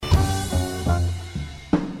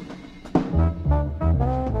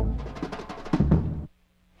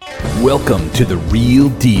Welcome to The Real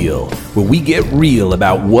Deal, where we get real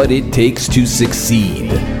about what it takes to succeed.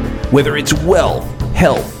 Whether it's wealth,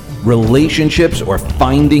 health, relationships, or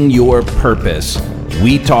finding your purpose,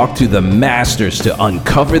 we talk to the masters to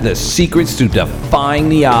uncover the secrets to defying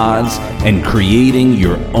the odds and creating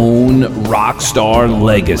your own rock star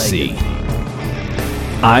legacy.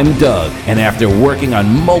 I'm Doug, and after working on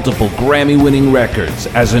multiple Grammy-winning records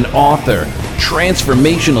as an author,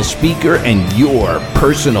 transformational speaker, and your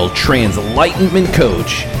personal translightenment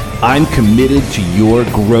coach, I'm committed to your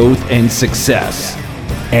growth and success.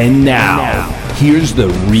 And now, here's the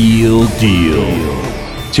real deal.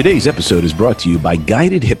 Today's episode is brought to you by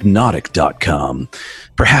GuidedHypnotic.com.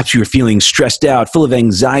 Perhaps you're feeling stressed out, full of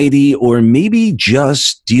anxiety, or maybe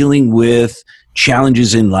just dealing with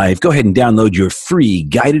challenges in life. Go ahead and download your free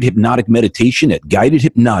guided hypnotic meditation at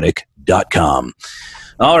guidedhypnotic.com.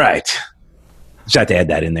 All right. Just had to add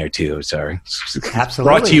that in there too. Sorry. Absolutely.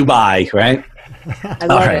 Brought to you by, right? I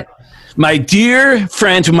love it. My dear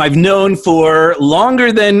friend whom I've known for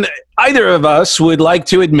longer than either of us would like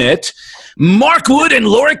to admit, Mark Wood and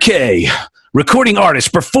Laura Kaye. Recording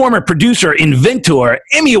artist, performer, producer, inventor,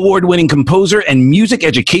 Emmy Award-winning composer, and music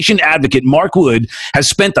education advocate Mark Wood has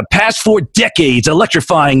spent the past 4 decades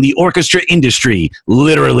electrifying the orchestra industry,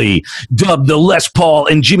 literally. Dubbed the Les Paul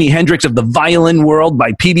and Jimi Hendrix of the violin world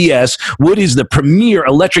by PBS, Wood is the premier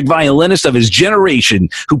electric violinist of his generation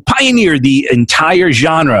who pioneered the entire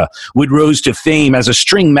genre. Wood rose to fame as a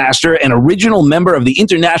string master and original member of the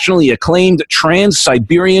internationally acclaimed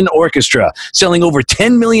Trans-Siberian Orchestra, selling over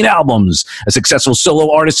 10 million albums. A successful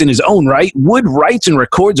solo artist in his own right, Wood writes and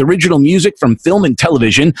records original music from film and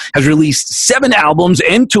television, has released 7 albums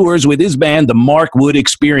and tours with his band, The Mark Wood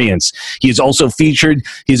Experience. He has also featured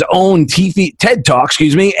his own TED Talk,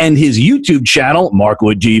 and his YouTube channel, Mark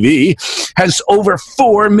Wood TV, has over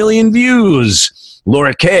 4 million views.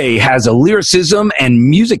 Laura Kaye has a lyricism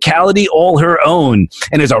and musicality all her own,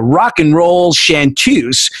 and is a rock and roll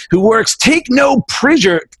chanteuse whose Take No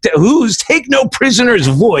Prisoner's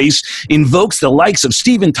voice invokes the likes of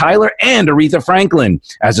Steven Tyler and Aretha Franklin.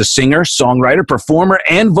 As a singer, songwriter, performer,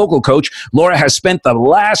 and vocal coach, Laura has spent the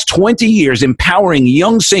last 20 years empowering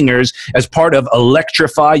young singers as part of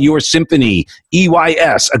Electrify Your Symphony,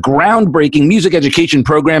 EYS, a groundbreaking music education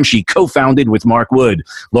program she co-founded with Mark Wood.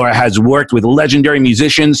 Laura has worked with legendary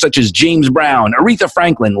musicians such as James Brown, Aretha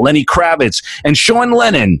Franklin, Lenny Kravitz, and Sean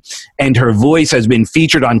Lennon, and her voice has been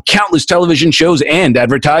featured on countless television shows and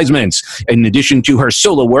advertisements. In addition to her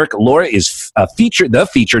solo work, Laura is the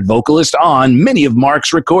featured vocalist on many of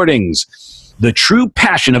Mark's recordings. The true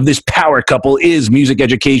passion of this power couple is music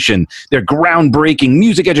education. Their groundbreaking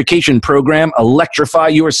music education program, Electrify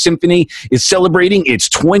Your Symphony, is celebrating its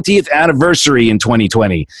 20th anniversary in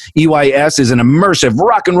 2020. EYS is an immersive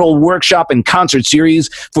rock and roll workshop and concert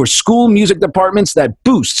series for school music departments that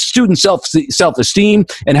boosts student self-esteem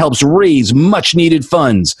and helps raise much-needed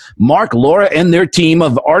funds. Mark, Laura, and their team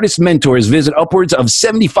of artist mentors visit upwards of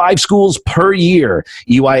 75 schools per year.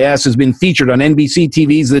 EYS has been featured on NBC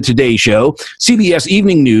TV's The Today Show, CBS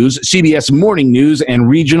Evening News, CBS Morning News, and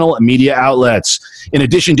regional media outlets. In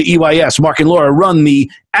addition to EYS, Mark and Laura run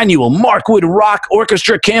the annual Mark Wood Rock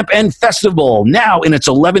Orchestra Camp and Festival, now in its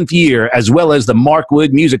 11th year, as well as the Mark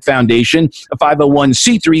Wood Music Foundation, a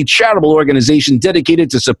 501c3 charitable organization dedicated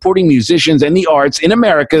to supporting musicians and the arts in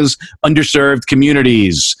America's underserved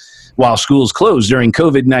communities. While schools closed during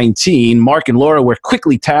COVID-19, Mark and Laura were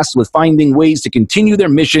quickly tasked with finding ways to continue their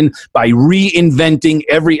mission by reinventing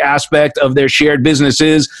every aspect of their shared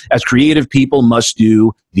businesses, as creative people must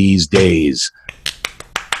do these days.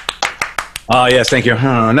 Oh, yes, thank you.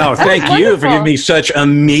 Oh, no, thank you for giving me such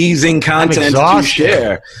amazing content to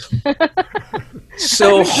share.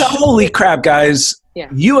 So, holy crap, guys. Yeah.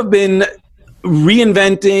 You have been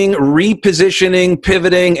reinventing, repositioning,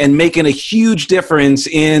 pivoting, and making a huge difference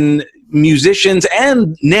in musicians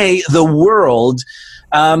and, nay, the world.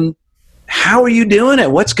 How are you doing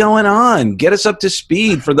it? What's going on? Get us up to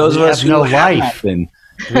speed for those of us who haven't been.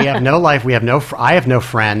 We have no life. I have no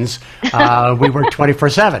friends. We work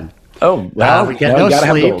 24/7. Oh, well, we get no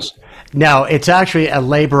sleep. No, it's actually a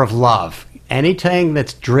labor of love. Anything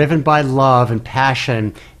that's driven by love and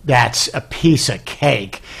passion, that's a piece of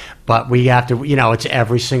cake. But we have to, it's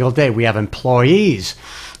every single day. We have employees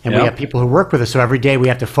and we have people who work with us. So every day we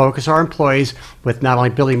have to focus our employees with not only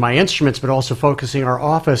building my instruments, but also focusing our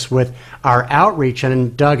office with our outreach.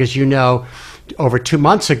 And Doug, as you know, over 2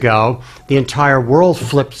 months ago, the entire world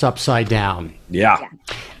flips upside down. Yeah.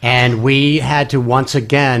 And we had to once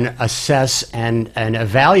again assess and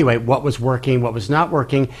evaluate what was working, what was not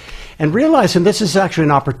working, and realize, and this is actually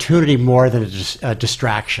an opportunity more than a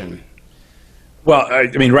distraction. Well, I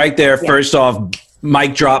mean, right there, first off,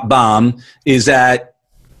 mic drop bomb is that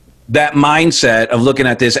mindset of looking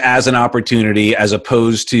at this as an opportunity as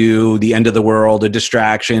opposed to the end of the world, a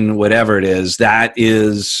distraction, whatever it is, that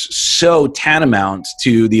is so tantamount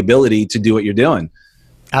to the ability to do what you're doing.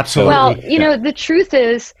 Absolutely. Well, the truth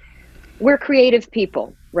is we're creative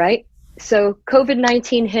people, right? So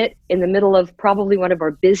COVID-19 hit in the middle of probably one of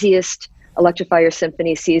our busiest Electrify Your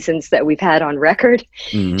Symphony seasons that we've had on record,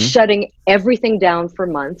 shutting everything down for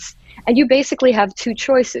months. And you basically have two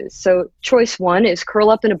choices. So choice one is curl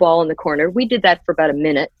up in a ball in the corner. We did that for about a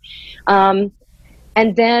minute. And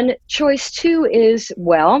then choice two is,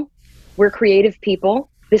 well, we're creative people.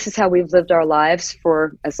 This is how we've lived our lives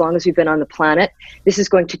for as long as we've been on the planet. This is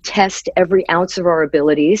going to test every ounce of our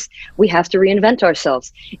abilities. We have to reinvent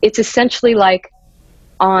ourselves. It's essentially like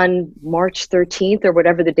on March 13th or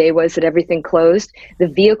whatever the day was that everything closed, the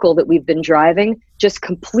vehicle that we've been driving just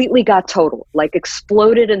completely got totaled, like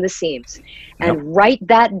exploded in the seams. And right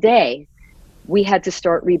that day, we had to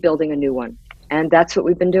start rebuilding a new one. And that's what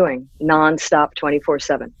we've been doing, nonstop,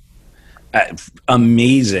 24/7.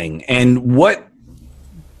 Amazing. And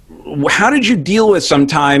how did you deal with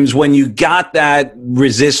sometimes when you got that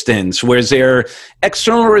resistance? Was there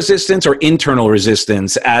external resistance or internal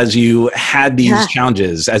resistance as you had these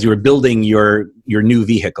challenges, as you were building your new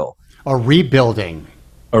vehicle? Or rebuilding.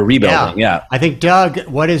 Yeah. I think, Doug,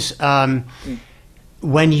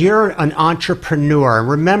 when you're an entrepreneur,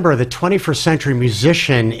 remember the 21st century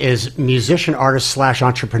musician is musician, artist /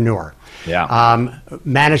 entrepreneur. Yeah.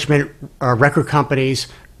 Management, record companies,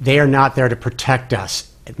 they are not there to protect us.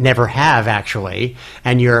 Never have, actually.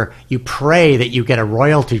 And you pray that you get a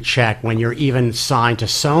royalty check when you're even signed to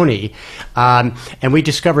Sony. And we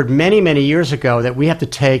discovered many years ago that we have to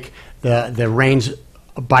take the reins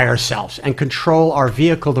by ourselves and control our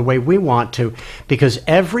vehicle the way we want to, because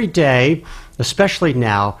every day, especially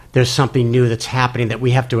now, there's something new that's happening that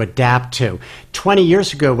we have to adapt to. 20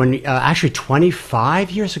 years ago, actually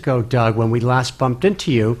 25 years ago, Doug, when we last bumped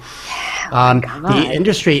into you, the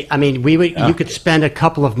industry, I mean, you could spend a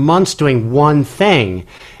couple of months doing one thing.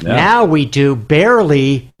 Yeah. Now we do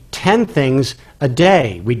barely 10 things a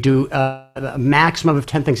day. We do a maximum of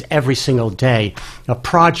 10 things every single day.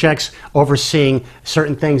 Projects, overseeing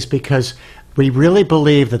certain things, because we really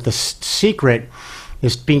believe that the secret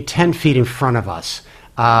is being 10 feet in front of us.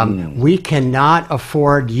 We cannot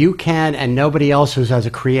afford, you can, and nobody else who has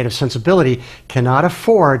a creative sensibility cannot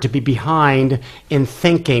afford to be behind in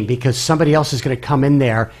thinking, because somebody else is going to come in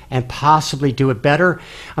there and possibly do it better.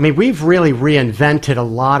 I mean, we've really reinvented a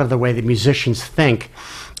lot of the way that musicians think.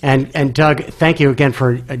 And Doug, thank you again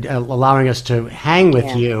for allowing us to hang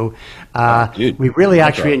with you. We really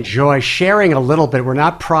actually enjoy sharing a little bit. We're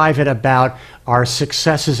not private about our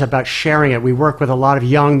successes, about sharing it. We work with a lot of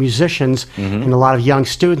young musicians and a lot of young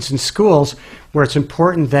students in schools, where it's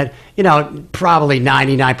important that, probably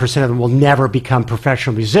 99% of them will never become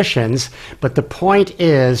professional musicians. But the point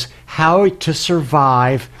is how to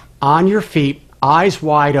survive on your feet, eyes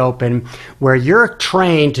wide open, where you're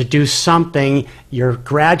trained to do something. You're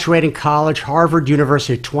graduating college, Harvard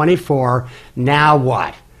University at 24. Now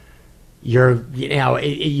what? You're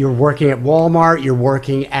working at Walmart. You're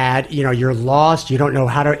working at, you're lost. You don't know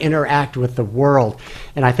how to interact with the world.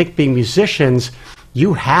 And I think being musicians,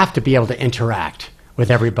 you have to be able to interact with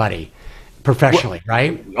everybody professionally,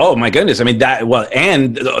 right? Oh my goodness. I mean,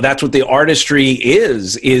 and that's what the artistry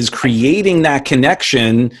is creating that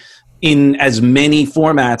connection in as many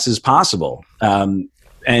formats as possible.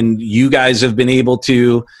 And you guys have been able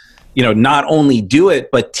to, not only do it,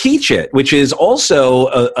 but teach it, which is also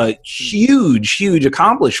a huge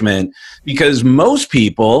accomplishment, because most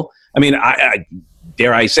people, I mean, I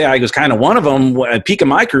dare I say, I was kind of one of them. At the peak of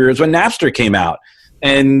my career is when Napster came out.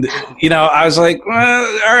 And, I was like,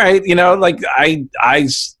 well, all right, I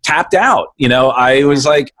tapped out, I was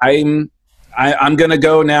like, I'm going to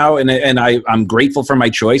go now, and I'm grateful for my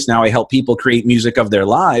choice. Now I help people create music of their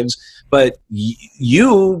lives, but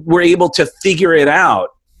you were able to figure it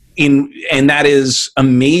out, and that is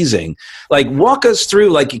amazing. Like, walk us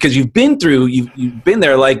through, because you've been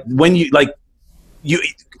there, when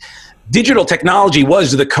digital technology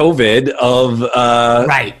was the COVID of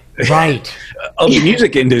right of the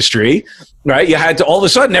music industry, right? You had to, all of a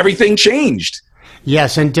sudden, everything changed.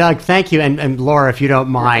 Yes, and Doug, thank you. And Laura, if you don't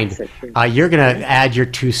mind, you're going to add your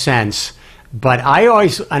 2 cents. But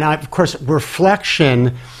of course,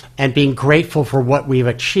 reflection and being grateful for what we've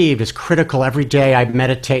achieved is critical. Every day I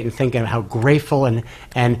meditate and think of how grateful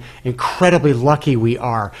and incredibly lucky we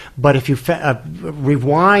are. But if you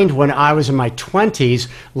rewind when I was in my 20s,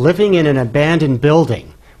 living in an abandoned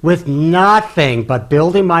building with nothing but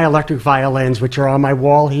building my electric violins, which are on my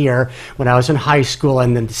wall here, when I was in high school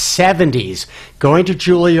in the 70s, going to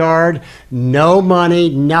Juilliard, no money,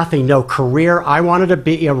 nothing, no career. I wanted to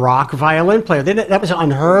be a rock violin player. That was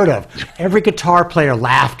unheard of. Every guitar player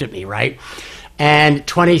laughed at me, right? And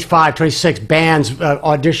 25, 26 bands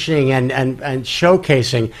auditioning and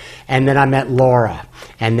showcasing. And then I met Laura.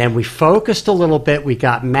 And then we focused a little bit. We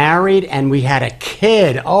got married and we had a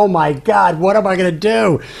kid. Oh my God, what am I going to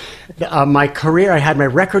do? My career, I had my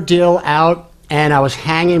record deal out. And I was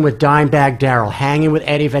hanging with Dimebag Darrell, hanging with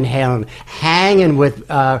Eddie Van Halen, hanging with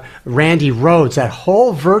Randy Rhoads, that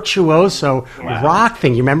whole virtuoso rock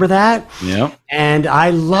thing. You remember that? Yeah. And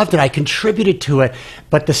I loved it. I contributed to it.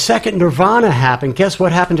 But the second Nirvana happened, guess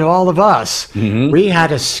what happened to all of us? Mm-hmm. We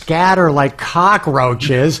had to scatter like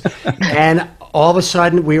cockroaches. And all of a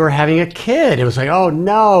sudden, we were having a kid. It was like, oh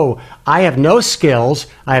no, I have no skills.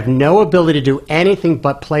 I have no ability to do anything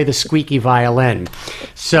but play the squeaky violin.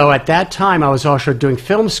 So at that time, I was also doing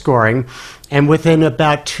film scoring. And within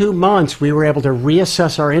about 2 months, we were able to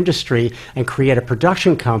reassess our industry and create a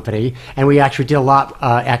production company. And we actually did a lot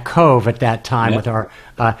at Cove at that time with our,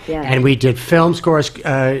 and we did film scores,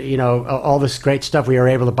 all this great stuff. We were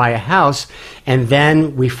able to buy a house. And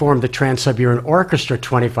then we formed the Trans-Siberian Orchestra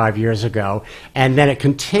 25 years ago. And then it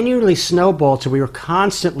continually snowballed. So we were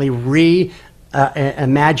constantly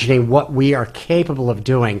imagining what we are capable of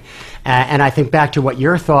doing. And I think back to what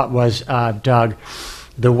your thought was, Doug,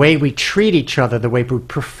 the way we treat each other, the way we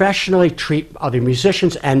professionally treat other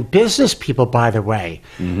musicians and business people, by the way.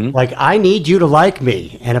 Mm-hmm. Like, I need you to like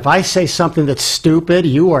me. And if I say something that's stupid,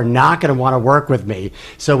 you are not going to want to work with me.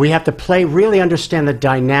 So we have to really understand the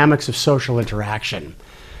dynamics of social interaction.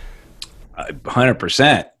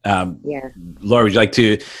 100%. Laura, would you like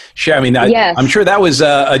to share? I mean, yes. I'm sure that was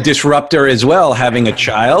a disruptor as well, having a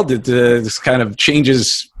child. This kind of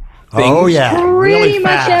changes things. Oh, yeah. Pretty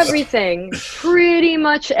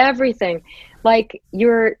much everything. Like,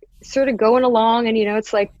 you're sort of going along and,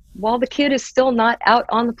 it's like, while the kid is still not out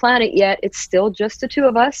on the planet yet, it's still just the two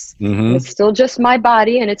of us. Mm-hmm. It's still just my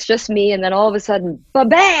body and it's just me. And then all of a sudden,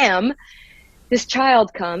 ba-bam, this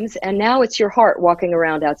child comes and now it's your heart walking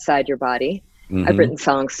around outside your body. Mm-hmm. I've written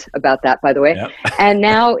songs about that, by the way. Yep. And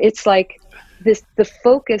now it's like the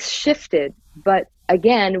focus shifted. But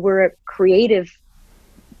again, we're a creative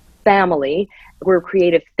family. We're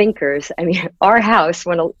creative thinkers. I mean, our house,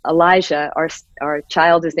 when Elijah, our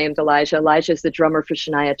child is named Elijah. Elijah is the drummer for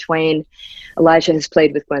Shania Twain. Elijah has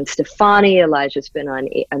played with Gwen Stefani. Elijah's been on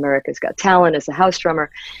America's Got Talent as a house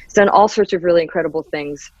drummer. He's done all sorts of really incredible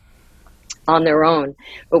things on their own.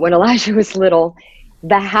 But when Elijah was little,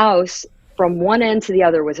 the house from one end to the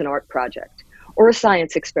other was an art project or a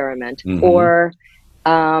science experiment, mm-hmm. or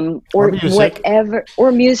music. Whatever,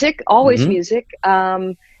 or music, always mm-hmm. music.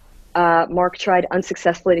 Mark tried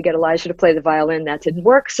unsuccessfully to get Elijah to play the violin. That didn't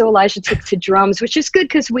work. So Elijah took to drums, which is good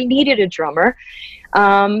because we needed a drummer.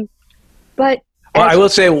 Well, I will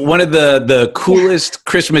say one of the coolest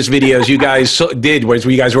Christmas videos you guys did was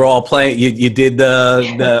where you guys were all playing. You did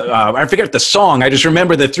I forget the song. I just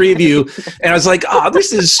remember the three of you, and I was like, "Oh,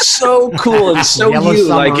 this is so cool and so Yellow you."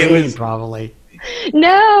 Submarine, like it was probably.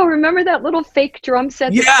 No, remember that little fake drum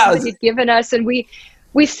set that somebody had given us, and we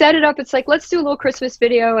set it up. It's like, let's do a little Christmas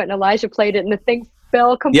video, and Elijah played it, and the thing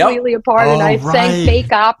fell completely apart, and I sang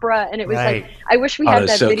fake opera, and it was like, I wish we had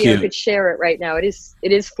that so video. Could share it right now. It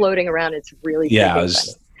is floating around. It's really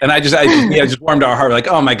and I just warmed our heart, like,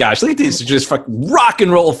 oh my gosh, look at this, just fucking rock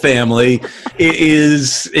and roll family.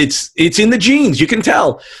 It's in the genes, you can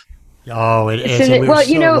tell. Oh, it is. We were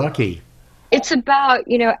so lucky. It's about,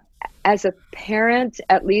 as a parent,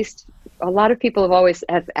 at least. A lot of people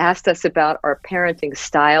have asked us about our parenting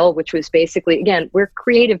style, which was basically, again, we're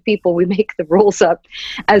creative people. We make the rules up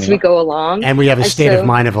as we go along. And we have a state of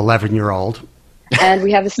mind of 11-year-old. And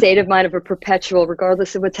we have a state of mind of a perpetual,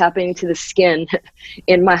 regardless of what's happening to the skin.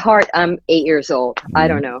 In my heart, I'm 8 years old. Mm-hmm. I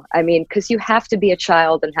don't know. I mean, because you have to be a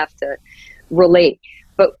child and have to relate.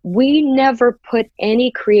 But we never put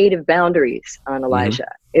any creative boundaries on Elijah.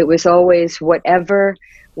 Mm-hmm. It was always wherever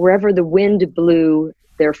the wind blew,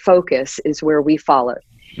 their focus is where we followed.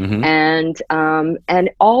 Mm-hmm. And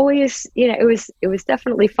always, it was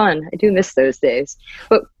definitely fun. I do miss those days.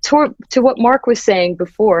 But to what Mark was saying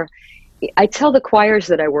before, I tell the choirs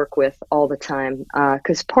that I work with all the time,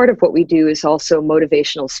 because part of what we do is also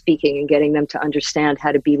motivational speaking and getting them to understand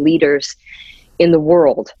how to be leaders in the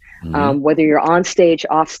world, mm-hmm. Whether you're on stage,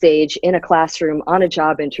 off stage, in a classroom, on a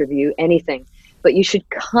job interview, anything. But you should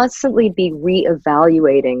constantly be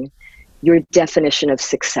reevaluating your definition of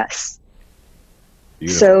success.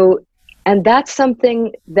 Beautiful. So And that's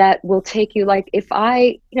something that will take you, like, if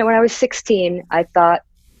when I was 16, I thought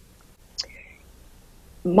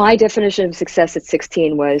my definition of success at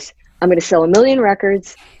 16 was, I'm going to sell 1 million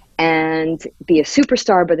records and be a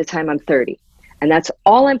superstar by the time I'm 30. And that's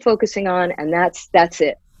all I'm focusing on. And that's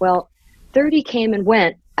it. Well, 30 came and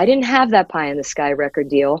went. I didn't have that pie in the sky record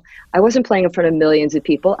deal. I wasn't playing in front of millions of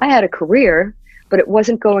people. I had a career, but it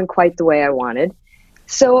wasn't going quite the way I wanted.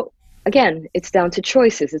 So again, it's down to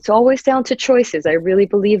choices. It's always down to choices. I really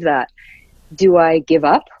believe that. Do I give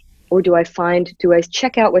up, or do I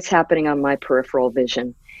check out what's happening on my peripheral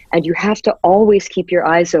vision? And you have to always keep your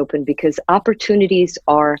eyes open, because opportunities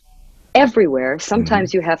are everywhere.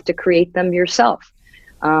 Sometimes you have to create them yourself.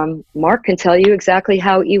 Mark can tell you exactly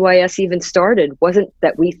how EYS even started. Wasn't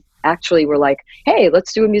that we actually were like, hey,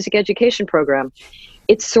 let's do a music education program.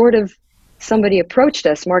 It's sort of, somebody approached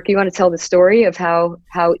us. Mark, you want to tell the story of how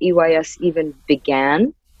EYS even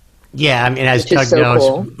began? Yeah, I mean, as Doug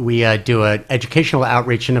knows, we do an educational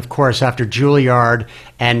outreach. And of course, after Juilliard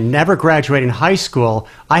and never graduating high school,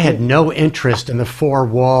 I had no interest in the four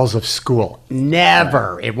walls of school.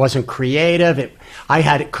 Never. It wasn't creative.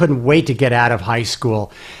 Couldn't wait to get out of high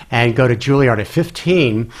school and go to Juilliard at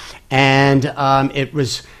 15. And it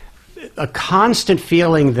was a constant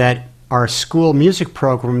feeling that our school music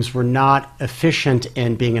programs were not efficient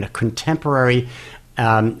in being in a contemporary,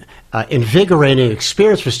 invigorating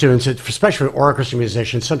experience for students, especially for orchestra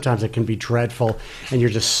musicians. Sometimes it can be dreadful, and you're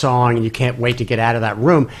just sawing, and you can't wait to get out of that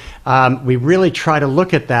room. We really try to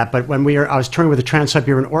look at that. But when I was touring with the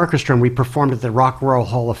Trans-Siberian Orchestra, and we performed at the Rock and Roll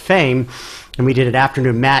Hall of Fame, and we did an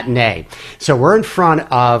afternoon matinee. So we're in front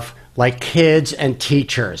of like kids and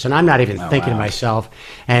teachers, and I'm not even thinking to myself.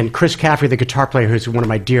 And Chris Caffrey, the guitar player, who's one of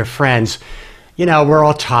my dear friends, we're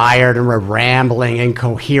all tired and we're rambling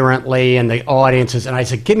incoherently, and the audiences. And I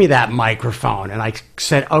said, give me that microphone. And I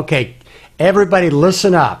said, okay, everybody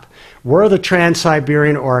listen up. We're the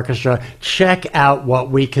Trans-Siberian Orchestra. Check out what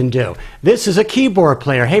we can do. This is a keyboard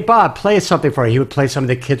player. Hey, Bob, play something for you. He would play something,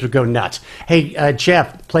 the kids would go nuts. Hey,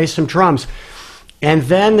 Jeff, play some drums. And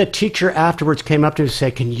then the teacher afterwards came up to me and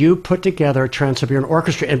said, can you put together a Trans-Siberian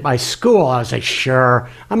Orchestra in my school? I was like, sure.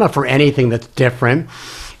 I'm up for anything that's different.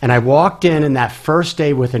 And I walked in, and that first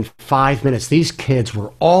day, within 5 minutes, these kids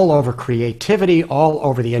were all over creativity, all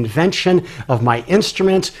over the invention of my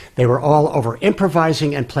instruments. They were all over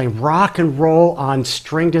improvising and playing rock and roll on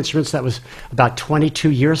stringed instruments. That was about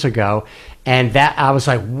 22 years ago. And that I was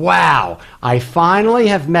like, wow, I finally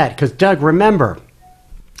have met, because Doug, remember,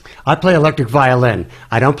 I play electric violin.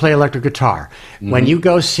 I don't play electric guitar. When you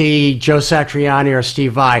go see Joe Satriani or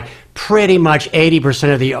Steve Vai, pretty much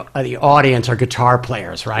 80% of the audience are guitar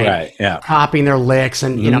players, right? Right, yeah. Copying their licks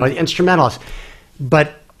and, instrumentalists.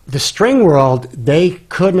 But the string world, they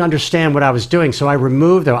couldn't understand what I was doing, so I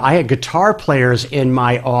removed them. I had guitar players in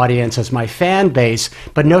my audience as my fan base,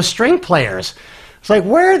 but no string players. It's like,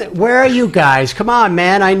 where are you guys? Come on,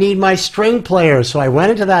 man, I need my string players. So I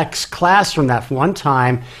went into that classroom that one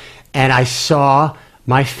time, and I saw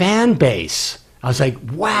my fan base. I was like,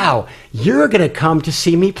 wow, you're going to come to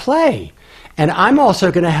see me play. And I'm also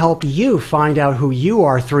going to help you find out who you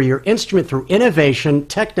are through your instrument, through innovation,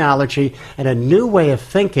 technology, and a new way of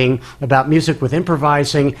thinking about music with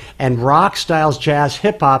improvising and rock styles, jazz,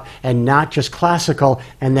 hip-hop, and not just classical.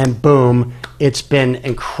 And then, boom, it's been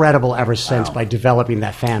incredible ever since by developing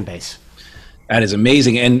that fan base. That is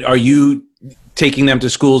amazing. And are you taking them to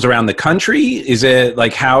schools around the country? Is it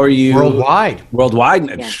like, how are you? Worldwide.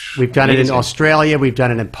 Yeah. We've done it in Australia. We've done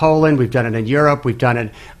it in Poland. We've done it in Europe. We've done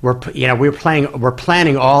it. We're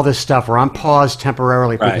planning all this stuff. We're on pause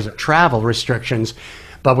temporarily because of travel restrictions.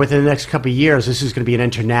 But within the next couple of years, this is going to be an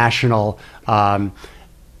international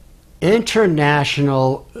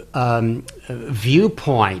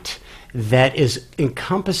viewpoint that is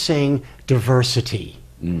encompassing diversity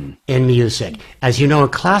in music. As you know, in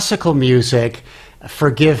classical music,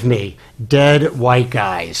 forgive me, dead white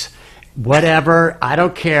guys. Whatever, I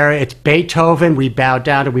don't care. It's Beethoven. We bow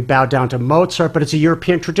down to Mozart, but it's a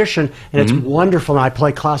European tradition, and it's wonderful. And I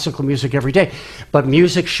play classical music every day. But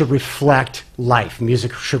music should reflect life.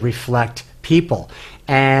 Music should reflect people.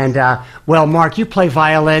 And well, Mark, you play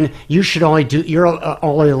violin. You're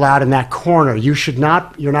only allowed in that corner. You're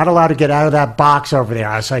not allowed to get out of that box over there.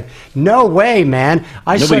 I was like, no way, man.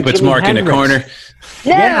 Nobody puts Mark in a corner.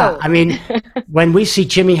 No. Yeah, I mean, when we see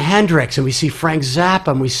Jimi Hendrix and we see Frank Zappa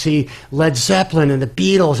and we see Led Zeppelin and the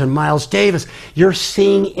Beatles and Miles Davis, you're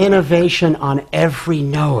seeing innovation on every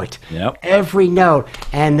note. Yep. Every note.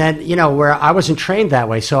 And then, where I wasn't trained that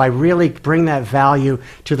way, so I really bring that value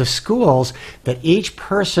to the schools, that each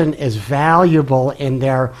person is valuable in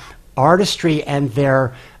their artistry and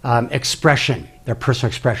their expression, their personal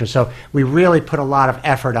expression. So we really put a lot of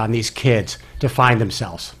effort on these kids to find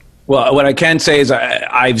themselves. Well, what I can say is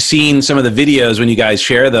I've seen some of the videos when you guys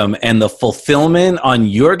share them, and the fulfillment on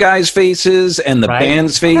your guys' faces and the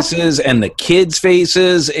band's faces and the kids'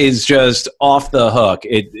 faces is just off the hook.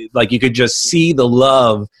 Like you could just see the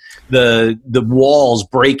love, the walls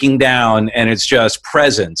breaking down, and it's just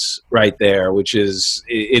presence right there, which is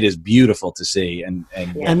it is beautiful to see. And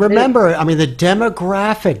remember, I mean, the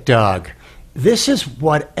demographic, Doug. This is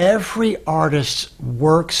what every artist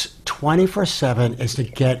works 24/7 is to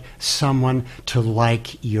get someone to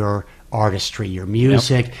like your artistry, your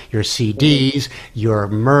music, your CDs, your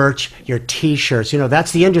merch, your T-shirts. You know,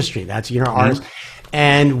 that's the industry. That's, you know, artists.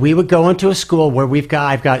 And we would go into a school where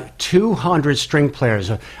I've got 200 string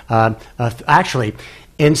players. Actually,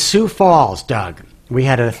 in Sioux Falls, Doug, we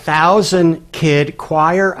had 1,000-kid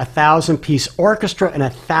choir, 1,000-piece orchestra, and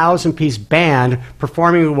 1,000-piece band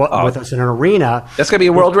performing with us in an arena. That's going to be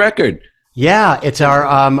a world record. Yeah, it's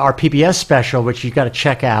our PBS special, which you got to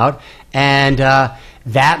check out. And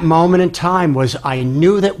that moment in time was, I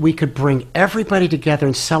knew that we could bring everybody together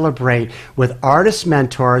and celebrate with artist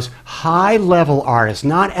mentors, high-level artists,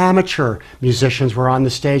 not amateur musicians were on the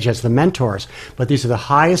stage as the mentors, but these are the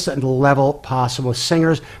highest level possible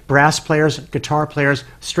singers, brass players, guitar players,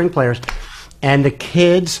 string players. And the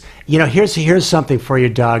kids, you know, here's something for you,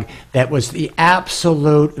 Doug, that was the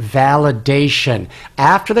absolute validation.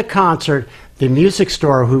 After the concert, the music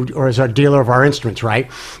store, or is our dealer of our instruments, right?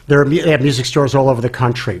 They have music stores all over the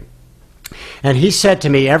country. And he said to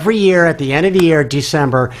me, every year at the end of the year,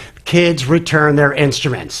 December, kids return their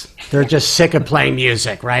instruments. They're just sick of playing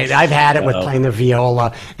music, right? I've had it with playing the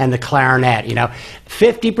viola and the clarinet, you know.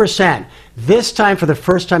 50%. This time, for the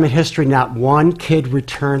first time in history, not one kid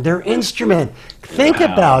returned their instrument. Think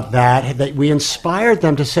about that we inspired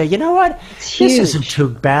them to say, you know what? This isn't too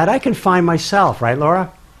bad. I can find myself, right,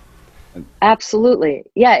 Laura? Absolutely.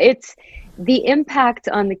 Yeah, it's the impact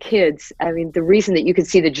on the kids. I mean, the reason that you can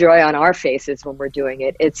see the joy on our faces when we're doing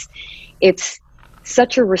it, it's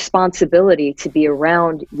such a responsibility to be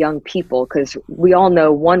around young people, because we all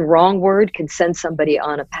know one wrong word can send somebody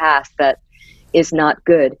on a path that is not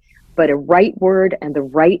good. But a right word and the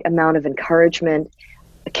right amount of encouragement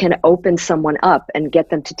can open someone up and get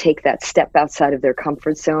them to take that step outside of their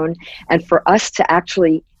comfort zone. And for us to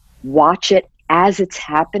actually watch it as it's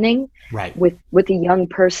happening with a young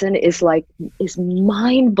person is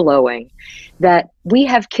mind blowing. That we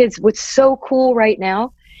have kids. What's so cool right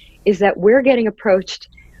now is that we're getting approached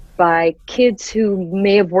by kids who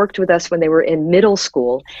may have worked with us when they were in middle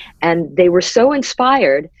school, and they were so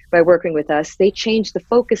inspired by working with us, they changed the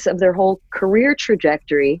focus of their whole career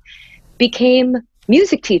trajectory, became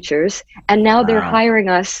music teachers, and now they're hiring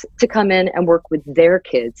us to come in and work with their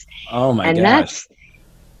kids. Oh my gosh. And that's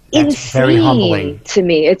insane very humbling to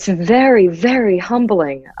me. It's very, very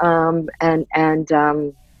humbling, and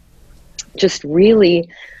just really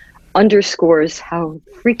underscores how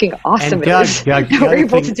freaking awesome it is that we're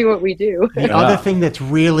able to do what we do. The other thing that's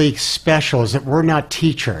really special is that we're not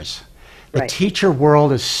teachers. The teacher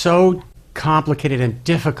world is so complicated and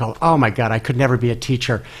difficult. Oh my God, I could never be a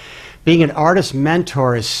teacher. Being an artist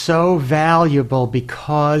mentor is so valuable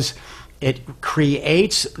because it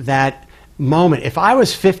creates that moment. If I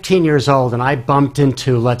was 15 years old and I bumped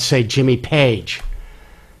into, let's say, Jimmy Page,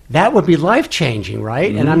 that would be life-changing,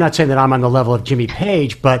 right? And I'm not saying that I'm on the level of Jimmy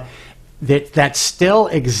Page, but that still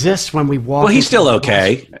exists when we walk. Well, he's still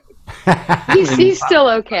okay. He's still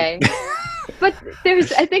okay. But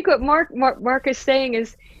I think what Mark is saying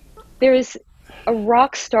is there's a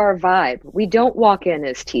rock star vibe. We don't walk in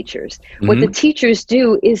as teachers. What the teachers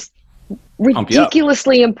do is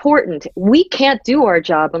ridiculously important. We can't do our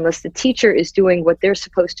job unless the teacher is doing what they're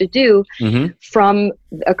supposed to do from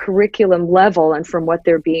a curriculum level and from what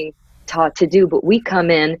they're being taught to do. But we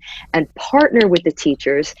come in and partner with the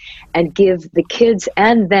teachers and give the kids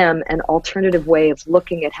and them an alternative way of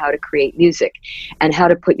looking at how to create music and how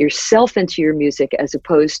to put yourself into your music, as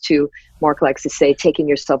opposed to, Mark likes to say, taking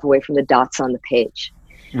yourself away from the dots on the page.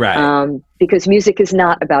 Right. Because music is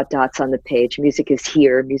not about dots on the page. Music is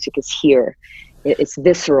here. Music is here. It's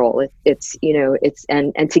visceral. It's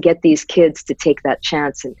and to get these kids to take that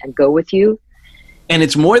chance and go with you. And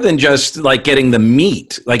it's more than just like getting the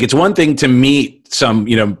meet. Like, it's one thing to meet some,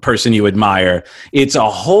 person you admire. It's a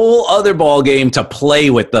whole other ball game to play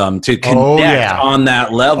with them, to connect on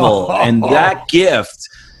that level. And that gift,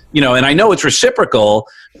 and I know it's reciprocal.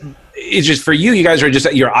 It's just for you guys are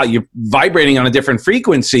just, you're vibrating on a different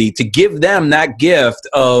frequency to give them that gift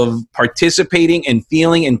of participating and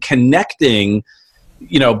feeling and connecting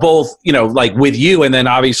both, like with you and then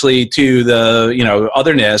obviously to the,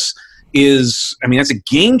 otherness is, I mean, that's a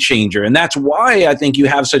game changer. And that's why I think you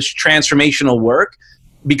have such transformational work,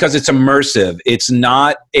 because it's immersive. It's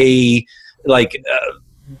not an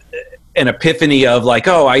epiphany of like,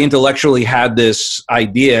 oh, I intellectually had this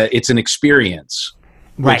idea. It's an experience,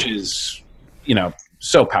 right, which is,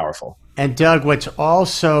 so powerful. And Doug, what's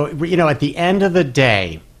also, at the end of the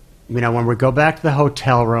day, when we go back to the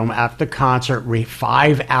hotel room after the concert,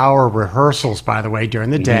 5-hour rehearsals, by the way, during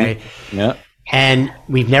the day. Yeah. And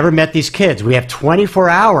we've never met these kids. We have 24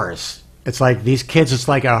 hours. It's like these kids, it's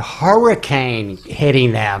like a hurricane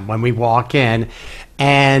hitting them when we walk in.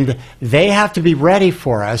 And they have to be ready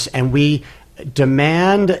for us. And we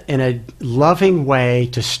demand in a loving way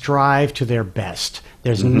to strive to their best.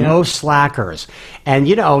 There's no slackers. And,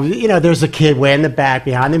 there's a kid way in the back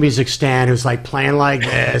behind the music stand who's like playing like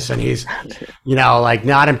this. And he's, like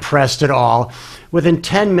not impressed at all. Within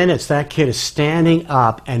 10 minutes, that kid is standing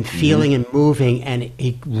up and feeling and moving. And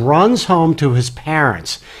he runs home to his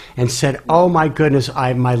parents and said, oh, my goodness,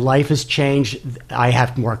 my life has changed. I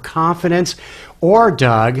have more confidence. Or,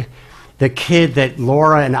 Doug, the kid that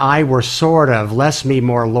Laura and I were sort of, less me,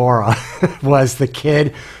 more Laura, was the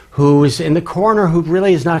kid who is in the corner, who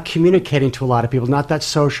really is not communicating to a lot of people, not that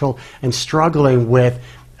social, and struggling with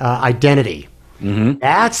identity.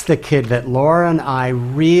 That's the kid that Laura and I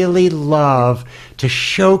really love to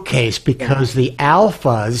showcase, because the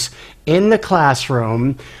alphas in the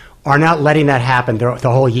classroom are not letting that happen the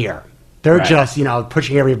whole year. They're just,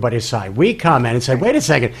 pushing everybody aside. We come in and say, wait a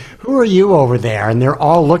second, who are you over there? And they're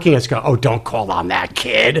all looking at us going, oh, don't call on that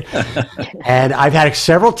kid. And I've had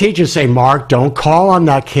several teachers say, Mark, don't call on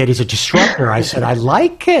that kid. He's a disruptor. I said, I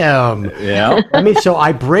like him. Yeah. So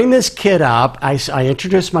I bring this kid up. I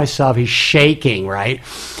introduce myself. He's shaking, right?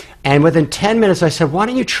 And within 10 minutes, I said, why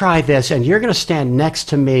don't you try this? And you're going to stand next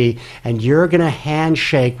to me, and you're going to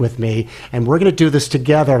handshake with me, and we're going to do this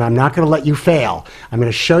together, and I'm not going to let you fail. I'm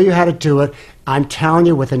going to show you how to do it. I'm telling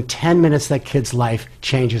you, within 10 minutes, that kid's life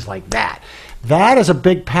changes like that. That is a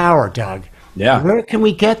big power, Doug. Yeah. Where can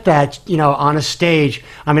we get that, on a stage?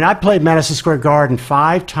 I mean, I played Madison Square Garden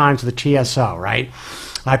 5 times with the TSO, right?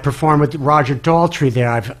 I performed with Roger Daltrey there.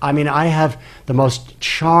 I have the most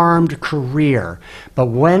charmed career. But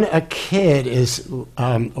when a kid is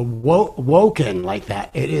woken like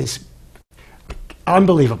that, it is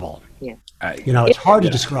unbelievable. Yeah. It's hard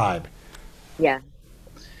to describe. Yeah.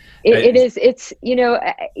 It is. It's,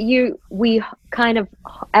 we kind of,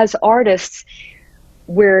 as artists,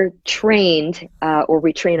 we're trained, or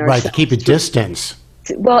we train ourselves. Right, to keep a distance.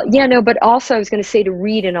 But also I was going to say to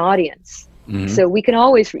read an audience. So we can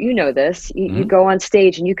always, this, you go on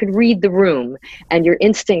stage and you can read the room and your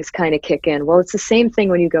instincts kind of kick in. Well, it's the same thing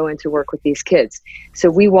when you go into work with these kids.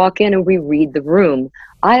 So we walk in and we read the room.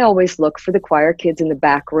 I always look for the choir kids in the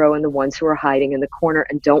back row and the ones who are hiding in the corner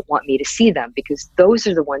and don't want me to see them, because those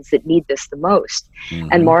are the ones that need this the most.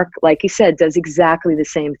 And Mark, like you said, does exactly the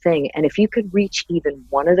same thing. And if you could reach even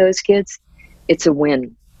one of those kids, it's a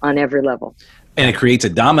win on every level. And it creates a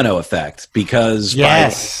domino effect, because by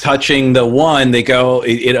touching the one, they go,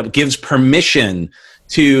 it gives permission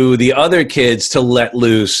to the other kids to let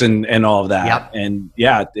loose and all of that. Yep. And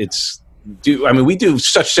we do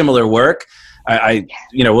such similar work.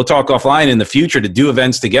 We'll talk offline in the future to do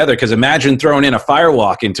events together, because imagine throwing in a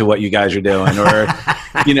firewalk into what you guys are doing, or,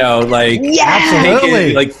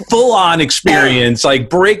 absolutely, like full on experience, like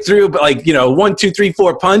breakthrough, but 1, 2, 3,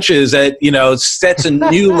 4 punches that, sets a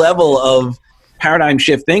new level of paradigm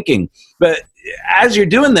shift thinking. But as you're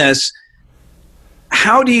doing this,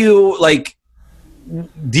 how do you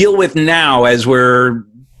deal with now, as we're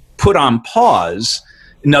put on pause,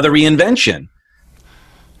 another reinvention?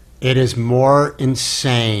 It is more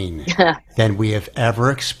insane than we have ever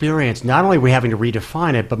experienced. Not only are we having to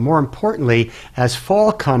redefine it, but more importantly, as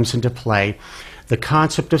fall comes into play, the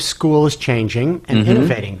concept of school is changing and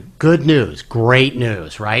innovating. Good news, great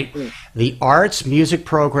news, right? The arts, music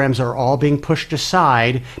programs are all being pushed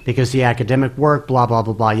aside because the academic work, blah, blah,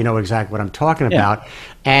 blah, blah. You know exactly what I'm talking about.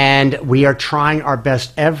 And we are trying our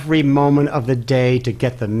best every moment of the day to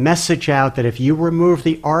get the message out that if you remove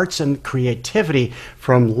the arts and creativity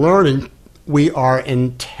from learning, we are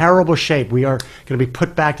in terrible shape. We are going to be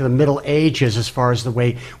put back to the Middle Ages as far as the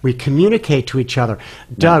way we communicate to each other.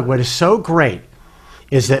 Doug, what is so great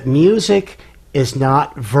is that music is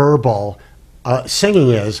not verbal. Singing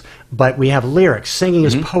is, but we have lyrics. Singing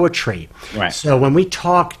is poetry. Right. So when we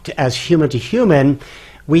talk as human to human,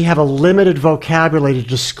 we have a limited vocabulary to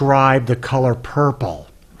describe the color purple.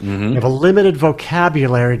 We have a limited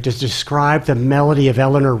vocabulary to describe the melody of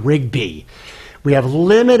Eleanor Rigby. We have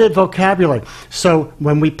limited vocabulary. So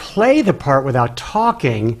when we play the part without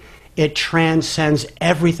talking, it transcends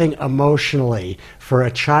everything emotionally for a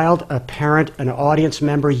child, a parent, an audience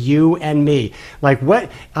member, you and me. Like what?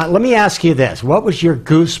 Let me ask you this. What was your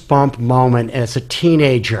goosebump moment as a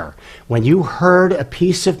teenager when you heard a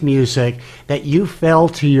piece of music that you fell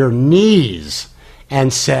to your knees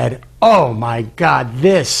and said, oh my God,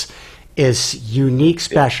 this is unique,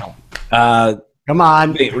 special? Come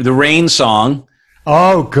on. The Rain song.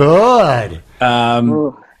 Oh, good.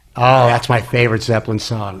 Oh, that's my favorite Zeppelin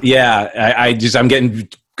song. Yeah, I'm getting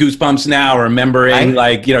goosebumps now, remembering,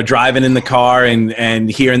 like, you know, driving in the car and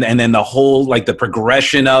hearing, and then the whole, like, the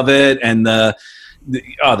progression of it and the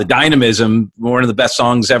dynamism. One of the best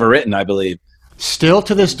songs ever written, I believe. Still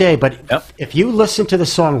to this day, but if you listen to the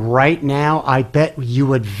song right now, I bet you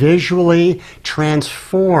would visually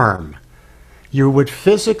transform. You would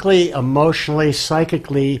physically, emotionally,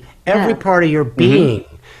 psychically, every part of your being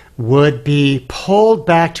would be pulled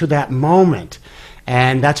back to that moment.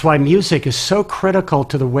 And that's why music is so critical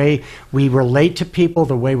to the way we relate to people,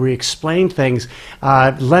 the way we explain things.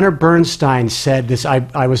 Leonard Bernstein said this.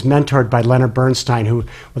 I was mentored by Leonard Bernstein, who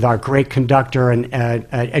was our great conductor and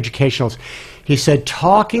educationalist. He said,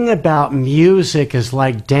 talking about music is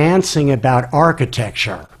like dancing about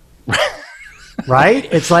architecture.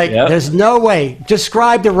 Right? It's like, there's no way.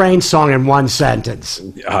 Describe the Rain song in one sentence.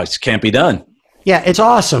 It can't be done. Yeah, it's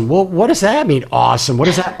awesome. Well, what does that mean, awesome? What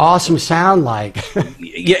does that awesome sound like?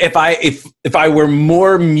 Yeah, if I were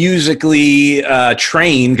more musically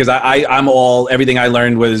trained, because everything I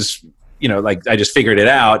learned was, you know, like, I just figured it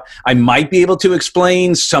out, I might be able to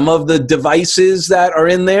explain some of the devices that are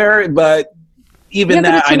in there, but even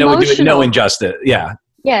that I know would do it no injustice. Yeah.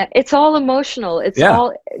 Yeah, it's all emotional. It's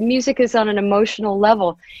all, music is on an emotional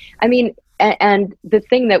level. I mean, and the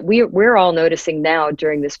thing that we're all noticing now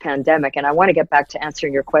during this pandemic, and I want to get back to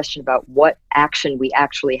answering your question about what action we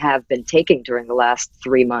actually have been taking during the last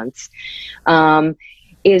 3 months,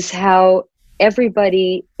 is how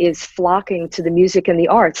everybody is flocking to the music and the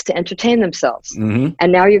arts to entertain themselves. And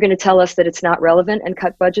now you're going to tell us that it's not relevant and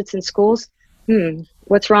cut budgets in schools?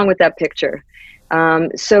 What's wrong with that picture?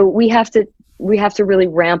 So we have to really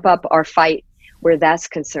ramp up our fight where that's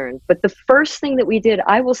concerned. But the first thing that we did,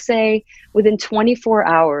 I will say, within 24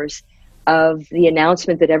 hours of the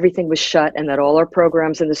announcement that everything was shut and that all our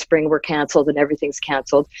programs in the spring were canceled and everything's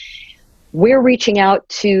canceled, we're reaching out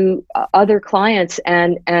to other clients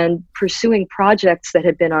and pursuing projects that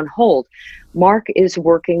had been on hold. Mark is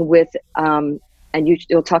working with, and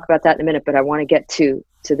you'll talk about that in a minute, but I want to get to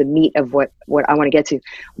the meat of what I want to get to.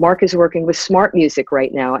 Mark is working with Smart Music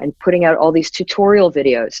right now and putting out all these tutorial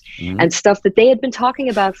videos and stuff that they had been talking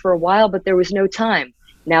about for a while, but there was no time.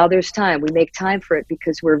 Now there's time. We make time for it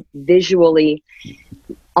because we're visually,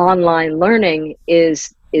 online learning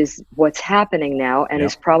is what's happening now and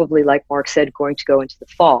is probably, like Mark said, going to go into the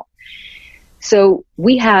fall. So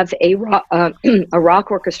we have a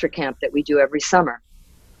rock orchestra camp that we do every summer.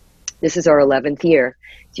 This is our 11th year.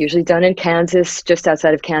 It's usually done in Kansas, just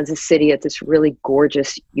outside of Kansas City at this really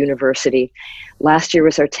gorgeous university. Last year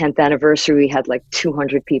was our 10th anniversary. We had like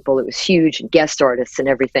 200 people. It was huge, and guest artists and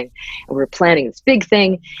everything. And we were planning this big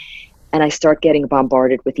thing. And I start getting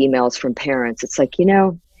bombarded with emails from parents. It's like, you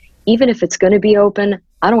know, even if it's going to be open,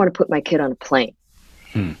 I don't want to put my kid on a plane.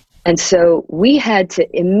 And so we had to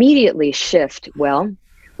immediately shift. Well,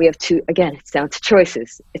 we have to, again, it's down to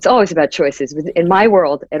choices. It's always about choices. In my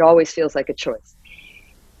world, it always feels like a choice.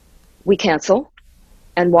 We cancel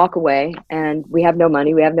and walk away, and we have no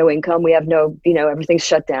money, we have no income, we have no, everything's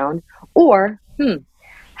shut down. Or,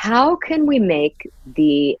 how can we make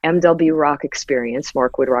the MW Rock experience,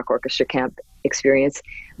 Markwood Rock Orchestra Camp experience,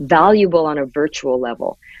 valuable on a virtual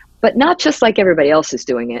level? But not just like everybody else is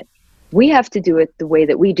doing it. We have to do it the way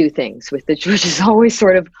that we do things, which is always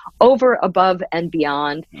sort of over, above, and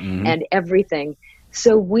beyond, and everything.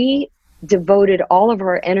 So we devoted all of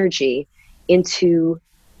our energy into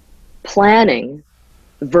planning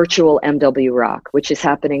virtual MW Rock, which is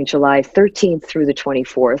happening July 13th through the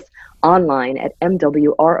 24th online at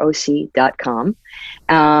mwroc.com.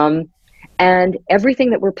 And everything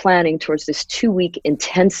that we're planning towards this 2-week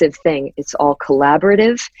intensive thing, it's all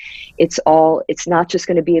collaborative. It's not just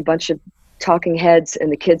going to be a bunch of talking heads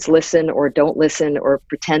and the kids listen or don't listen or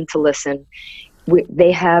pretend to listen.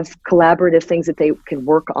 They have collaborative things that they can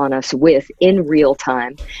work on us with in real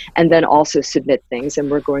time, and then also submit things. And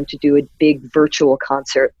we're going to do a big virtual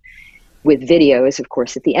concert with videos, of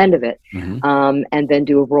course, at the end of it, and then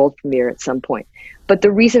do a world premiere at some point. But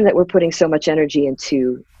the reason that we're putting so much energy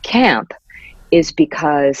into camp is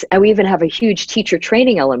because, and we even have a huge teacher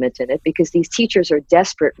training element in it, because these teachers are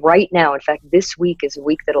desperate right now. In fact, this week is a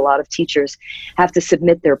week that a lot of teachers have to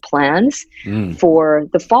submit their plans for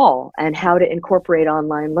the fall and how to incorporate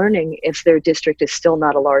online learning if their district is still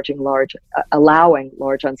not allowing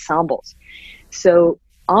large ensembles. So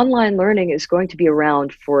online learning is going to be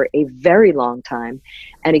around for a very long time.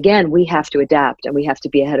 And again, we have to adapt and we have to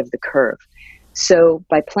be ahead of the curve. So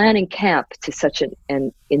by planning camp to such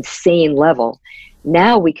an insane level,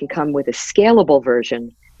 now we can come with a scalable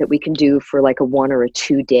version that we can do for like a 1 or a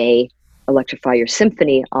 2 day Electrify Your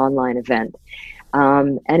Symphony online event.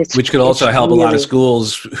 And which could also help a lot of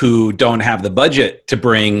schools who don't have the budget to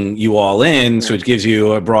bring you all in. So it gives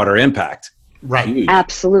you a broader impact. Right. Huge.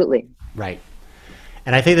 Absolutely. Right.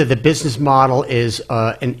 And I think that the business model is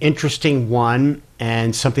an interesting one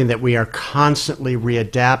and something that we are constantly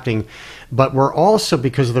readapting. But we're also,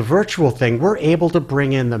 because of the virtual thing, we're able to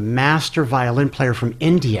bring in the master violin player from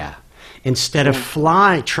India instead of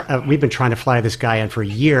we've been trying to fly this guy in for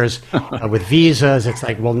years with visas. It's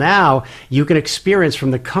like, well, now you can experience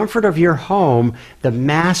from the comfort of your home the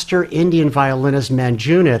master Indian violinist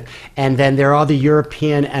Manjunith, and then there are the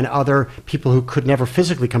European and other people who could never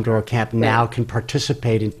physically come to our camp now can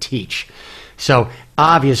participate and teach. So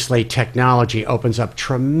obviously technology opens up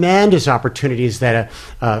tremendous opportunities that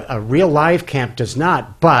a real live camp does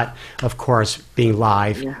not, but of course being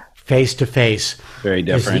live, face-to-face, very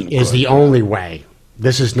different, is the only way.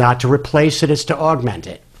 This is not to replace it, it's to augment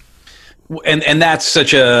it. And that's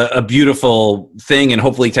such a beautiful thing, and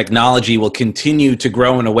hopefully technology will continue to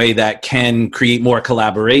grow in a way that can create more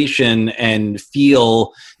collaboration and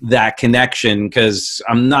feel that connection, because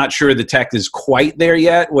I'm not sure the tech is quite there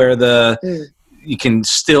yet where you can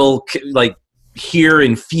still like hear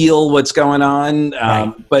and feel what's going on.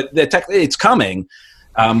 But the tech, it's coming.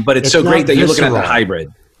 But it's so great that you're looking at the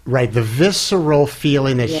hybrid. Right, the visceral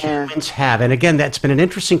feeling that humans have. And again, that's been an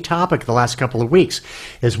interesting topic the last couple of weeks,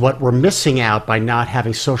 is what we're missing out by not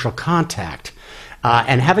having social contact.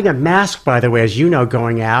 And having a mask, by the way, as you know,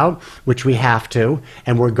 going out, which we have to,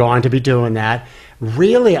 and we're going to be doing that.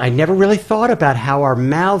 Really, I never really thought about how our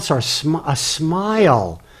mouths are, a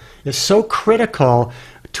smile is so critical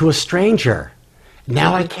to a stranger.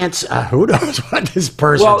 Now I can't. Who knows what this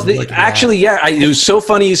person? Well, actually, it was so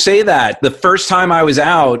funny you say that. The first time I was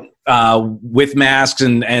out with masks,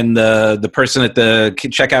 and the person at the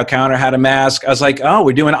checkout counter had a mask, I was like, "Oh,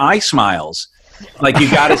 we're doing eye smiles." Like you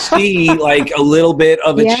got to see like a little bit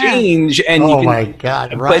of a change, and my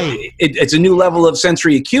God, right? But it's a new level of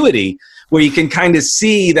sensory acuity where you can kind of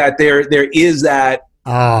see that there is that,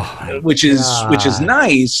 which is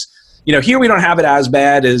nice. You know, here we don't have it as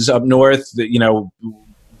bad as up north. You know,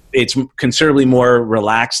 it's considerably more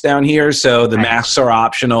relaxed down here, so the masks are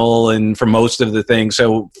optional, and for most of the things.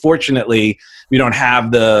 So fortunately, we don't have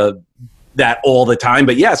that all the time.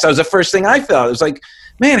 But yes, that was the first thing I felt. It was like,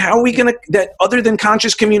 man, how are we going to, that other than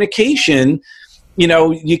conscious communication, you know,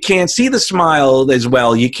 you can't see the smile as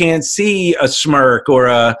well. You can't see a smirk or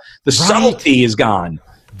the subtlety is gone.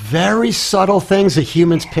 Very subtle things that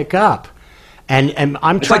humans pick up. And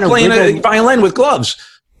I'm trying to playing a violin with gloves.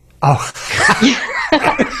 Oh,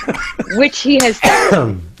 which he has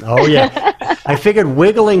done. Oh yeah, I figured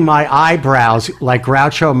wiggling my eyebrows like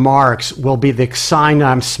Groucho Marx will be the sign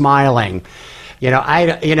I'm smiling. You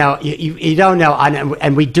don't know,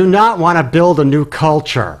 and we do not want to build a new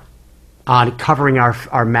culture on covering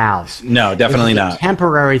our mouths. No, definitely not. A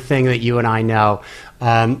temporary thing that you and I know.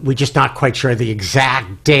 We're just not quite sure the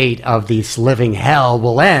exact date of this living hell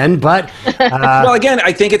will end, but... well, again,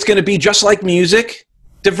 I think it's going to be just like music,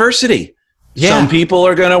 diversity. Yeah. Some people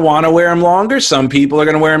are going to want to wear them longer. Some people are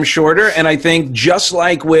going to wear them shorter. And I think just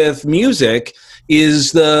like with music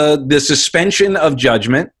is the suspension of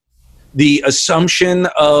judgment, the assumption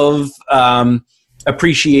of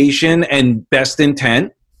appreciation and best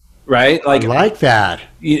intent. Right? Like, I like that.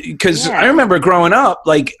 Because I remember growing up,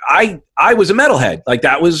 like I was a metalhead. Like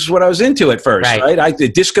that was what I was into at first, right? The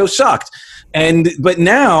disco sucked. But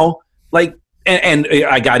now, like, and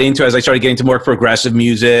I got into, as I started getting to more progressive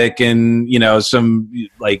music and, you know, some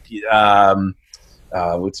like,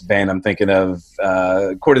 what's the band I'm thinking of?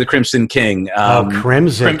 Court of the Crimson King.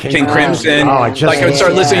 Crimson. King Crimson. I would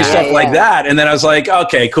start listening to stuff like that. And then I was like,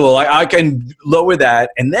 okay, cool. I can lower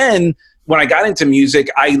that. And then when I got into music,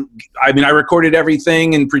 I recorded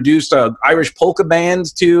everything and produced a Irish polka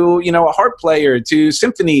band to, you know, a harp player to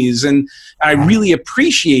symphonies. And I really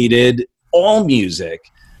appreciated all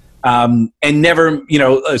music and never, you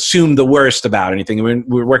know, assumed the worst about anything. When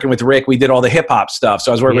we were working with Rick, we did all the hip hop stuff.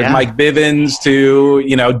 So I was working with Mike Bivins to,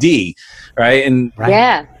 you know, D, right? And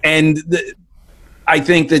I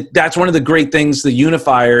think that that's one of the great things, the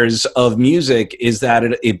unifiers of music, is that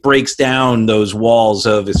it breaks down those walls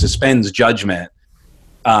of, it suspends judgment.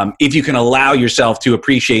 If you can allow yourself to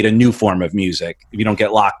appreciate a new form of music, if you don't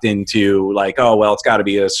get locked into like, oh, well, it's got to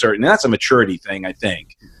be a certain, that's a maturity thing, I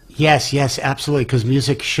think. Yes, absolutely, because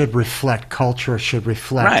music should reflect culture, should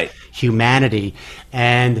reflect humanity.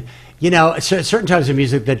 And, certain types of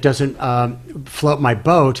music that doesn't float my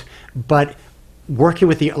boat, but working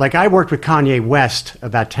with I worked with Kanye West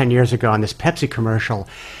about 10 years ago on this Pepsi commercial,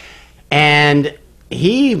 and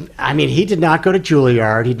he did not go to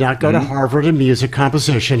Juilliard, he did not go to Harvard in music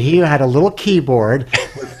composition. He had a little keyboard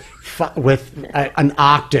with an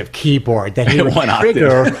octave keyboard that he would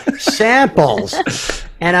trigger samples.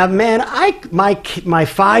 And my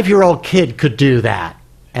 5-year-old kid could do that.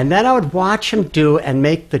 And then I would watch him do and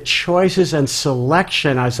make the choices and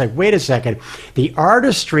selection. I was like, wait a second. The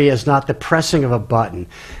artistry is not the pressing of a button.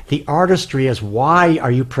 The artistry is, why are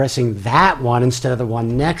you pressing that one instead of the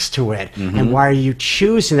one next to it? And why are you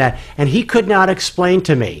choosing that? And he could not explain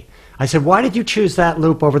to me. I said, why did you choose that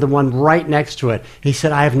loop over the one right next to it? He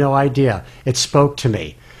said, I have no idea. It spoke to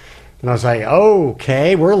me. And I was like,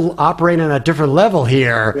 okay, we're operating on a different level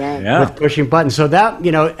here with pushing buttons. So that,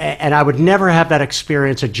 and I would never have that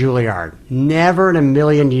experience at Juilliard. Never in a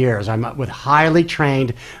million years. I'm with highly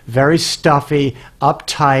trained, very stuffy,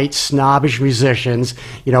 uptight, snobbish musicians.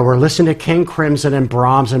 We're listening to King Crimson and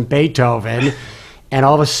Brahms and Beethoven. And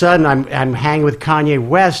all of a sudden, I'm hanging with Kanye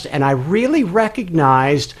West, and I really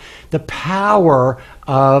recognized the power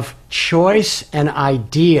of choice and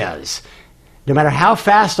ideas. No matter how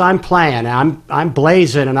fast I'm playing, I'm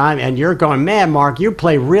blazing, and you're going, man, Mark, you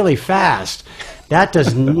play really fast. That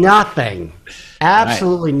does nothing,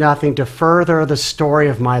 absolutely nothing to further the story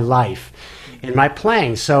of my life in my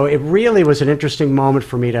playing. So it really was an interesting moment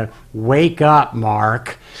for me to wake up,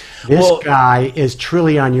 Mark. This guy is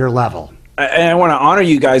truly on your level. And I want to honor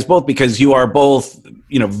you guys both, because you are both,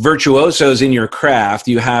 virtuosos in your craft.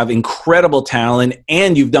 You have incredible talent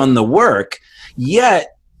and you've done the work,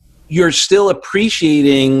 yet you're still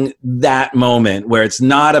appreciating that moment where it's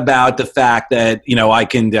not about the fact that,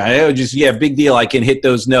 big deal. I can hit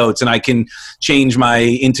those notes and I can change my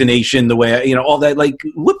intonation the way, all that, like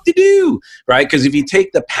whoop-de-doo, right? Because if you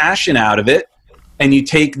take the passion out of it and you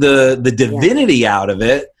take the divinity out of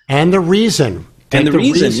it. And the reason. And the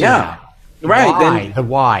reason, yeah. Right.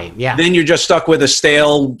 Why, Then you're just stuck with a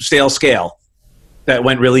stale scale that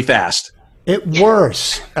went really fast.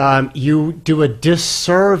 Worse. You do a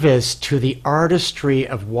disservice to the artistry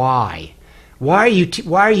of why. Why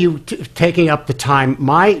are you taking up the time,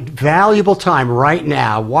 my valuable time right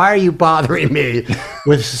now? Why are you bothering me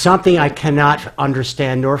with something I cannot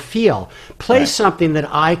understand nor feel? Play something that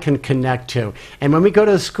I can connect to. And when we go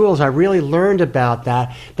to the schools, I really learned about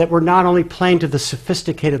that we're not only playing to the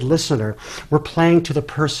sophisticated listener, we're playing to the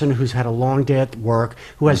person who's had a long day at work,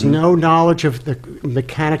 who has no knowledge of the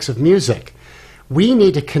mechanics of music. We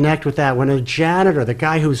need to connect with that. When a janitor, the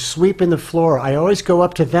guy who's sweeping the floor, I always go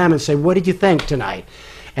up to them and say, what did you think tonight?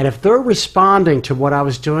 And if they're responding to what I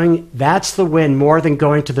was doing, that's the win, more than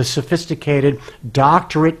going to the sophisticated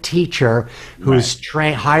doctorate teacher who's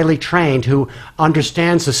highly trained, who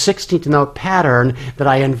understands the 16th note pattern that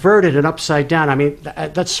I inverted and upside down. I mean,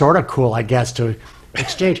 that's sort of cool, I guess, to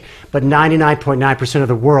exchange. But 99.9% of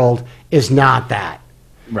the world is not that.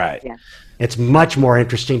 Right. Yeah. It's much more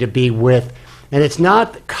interesting to be with. And it's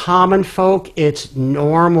not common folk, it's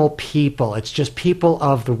normal people. It's just people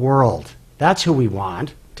of the world. That's who we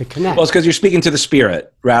want to connect. Well, it's because you're speaking to the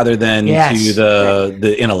spirit rather than to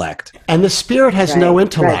the intellect. And the spirit has no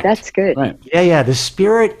intellect. Right, that's good. Right. Yeah. The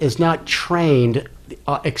spirit is not trained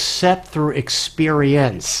except through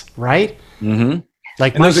experience, right? Mm-hmm.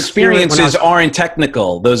 Like, and those experiences aren't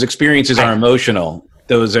technical. Those experiences are emotional.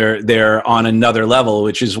 They're on another level,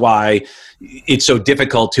 which is why it's so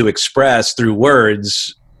difficult to express through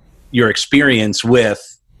words your experience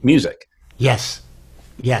with music. Yes.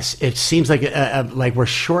 It seems like we're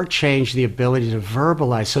shortchanged the ability to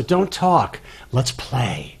verbalize. So don't talk. Let's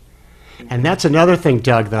play. And that's another thing,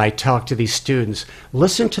 Doug, that I talk to these students.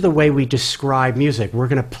 Listen to the way we describe music. We're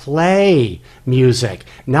going to play music,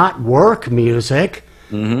 not work music.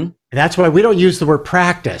 Mm-hmm. That's why we don't use the word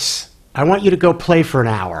practice. I want you to go play for an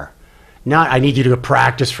hour. Not, I need you to go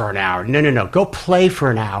practice for an hour. No. Go play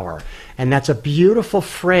for an hour. And that's a beautiful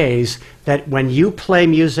phrase that when you play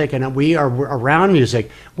music and we are around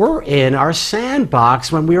music, we're in our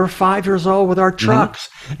sandbox when we were 5 years old with our trucks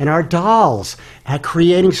and our dolls,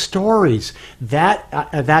 creating stories. That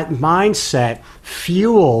mindset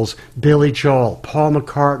fuels Billy Joel, Paul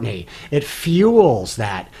McCartney. It fuels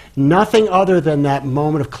that. Nothing other than that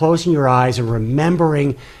moment of closing your eyes and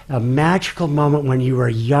remembering a magical moment when you were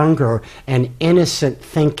younger and innocent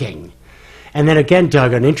thinking. And then again,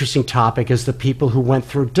 Doug, an interesting topic is the people who went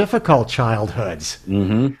through difficult childhoods.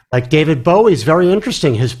 Like David Bowie's very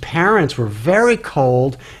interesting. His parents were very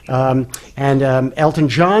cold, and Elton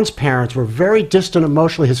John's parents were very distant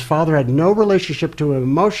emotionally. His father had no relationship to him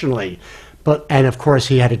emotionally. And of course,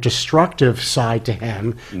 he had a destructive side to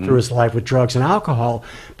him through his life with drugs and alcohol.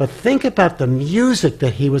 But think about the music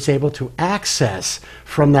that he was able to access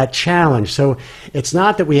from that challenge. So it's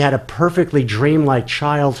not that we had a perfectly dreamlike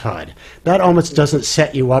childhood. That almost doesn't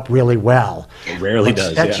set you up really well. It rarely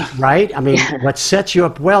does, yeah. Right? I mean, what sets you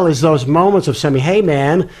up well is those moments of somebody, hey,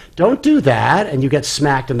 man, don't do that, and you get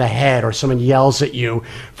smacked in the head, or someone yells at you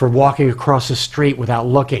for walking across the street without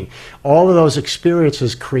looking. All of those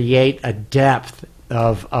experiences create a depth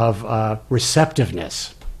of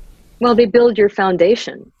receptiveness. Well, they build your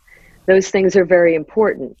foundation. Those things are very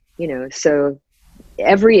important, so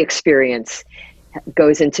every experience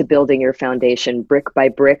goes into building your foundation, brick by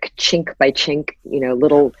brick, chink by chink,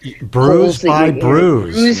 little bruise by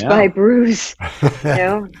bruise. Bruise by bruise,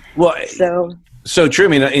 Well, so... So true. I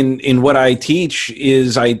mean, in what I teach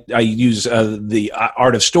is I use the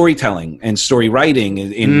art of storytelling and story writing.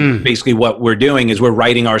 In basically what we're doing is we're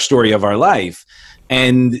writing our story of our life.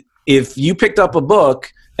 And if you picked up a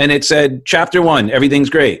book and it said, Chapter 1, everything's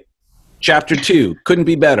great. Chapter 2, couldn't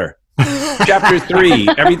be better. Chapter 3,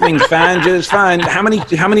 everything's fine, just fine. How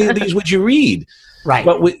many of these would you read? Right.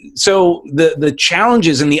 But so the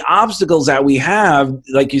challenges and the obstacles that we have,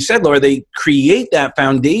 like you said, Laura, they create that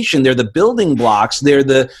foundation. They're the building blocks. They're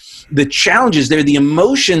the challenges. They're the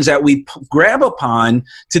emotions that we grab upon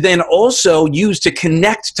to then also use to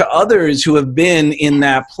connect to others who have been in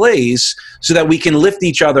that place so that we can lift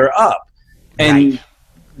each other up. And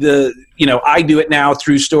I do it now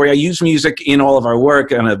through story. I use music in all of our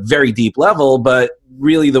work on a very deep level, but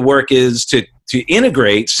really the work is to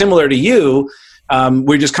integrate, similar to you.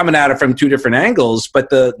 We're just coming at it from two different angles, but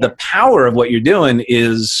the power of what you're doing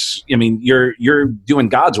is, you're doing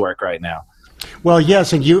God's work right now. Well,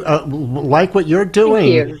 yes, and you like what you're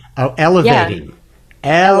doing, elevating. Yeah.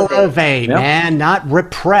 Elevate, man, not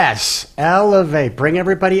repress. Elevate. Bring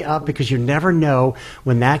everybody up, because you never know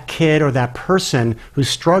when that kid or that person who's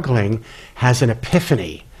struggling has an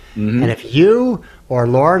epiphany. And if you or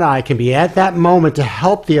Laura and I can be at that moment to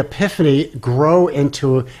help the epiphany grow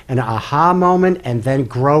into an aha moment and then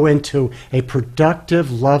grow into a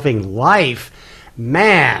productive, loving life,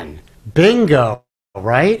 man, bingo,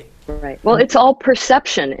 right? Right. Well, it's all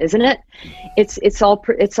perception, isn't it? It's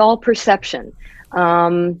all perception.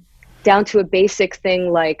 Down to a basic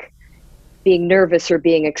thing like being nervous or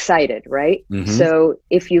being excited, right? So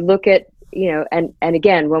if you look at, and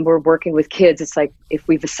again, when we're working with kids, it's like if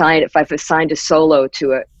I've assigned a solo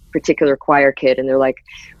to a particular choir kid and they're like,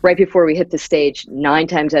 right before we hit the stage, 9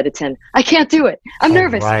 times out of 10, I can't do it. I'm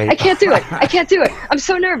nervous. Right. I can't do it. I can't do it. I'm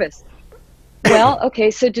so nervous. Well,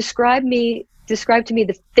 okay. So describe to me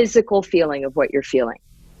the physical feeling of what you're feeling.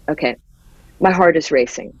 Okay. My heart is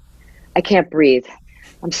racing. I can't breathe.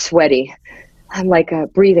 I'm sweaty. I'm like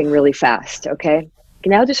breathing really fast. Okay.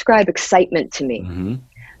 Now describe excitement to me.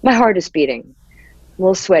 My heart is beating. I'm a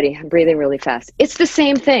little sweaty. I'm breathing really fast. It's the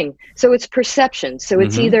same thing. So it's perception. So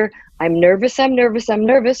it's either I'm nervous,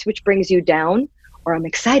 which brings you down, or I'm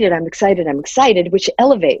excited, which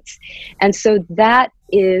elevates. And so that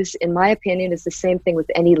is, in my opinion, is the same thing with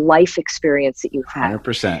any life experience that you've had.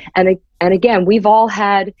 100%. And again, we've all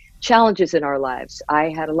had challenges in our lives. I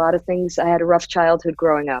had a lot of things. I had a rough childhood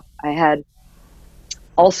growing up. I had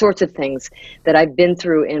all sorts of things that I've been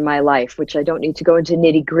through in my life, which I don't need to go into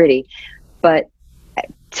nitty gritty. But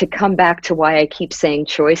to come back to why I keep saying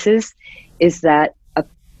choices is that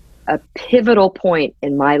a pivotal point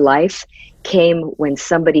in my life came when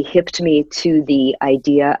somebody hipped me to the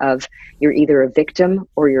idea of you're either a victim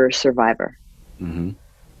or you're a survivor.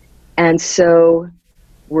 And so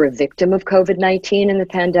we're a victim of COVID-19 and the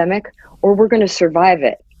pandemic, or we're going to survive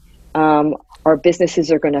it. Our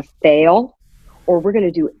businesses are going to fail, or we're going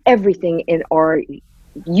to do everything in our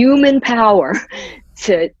human power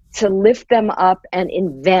to lift them up and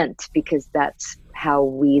invent, because that's how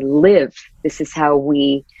we live. This is how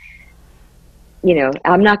we,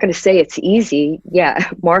 I'm not going to say it's easy. Yeah,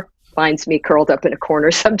 Mark finds me curled up in a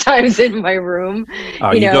corner sometimes in my room.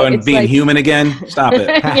 Oh, you going being human again? Stop it.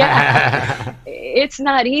 Yeah. It's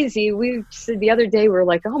not easy. We said the other day, we're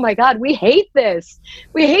like, oh my God, we hate this.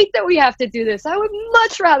 We hate that we have to do this. I would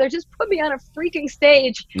much rather just put me on a freaking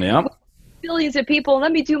stage. Yeah. With billions of people and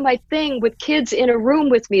let me do my thing with kids in a room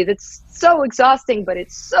with me. That's so exhausting, but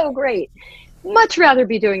it's so great. Much rather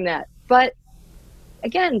be doing that. But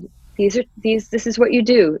again, this is what you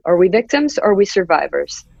do. Are we victims or are we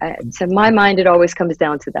survivors? To my mind, it always comes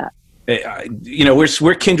down to that.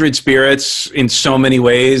 We're kindred spirits in so many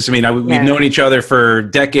ways. I mean, we've known each other for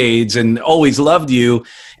decades and always loved you.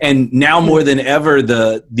 And now more than ever,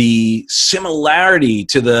 the similarity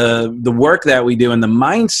to the work that we do and the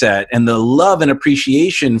mindset and the love and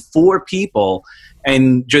appreciation for people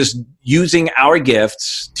and just using our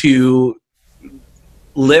gifts to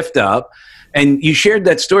lift up. And you shared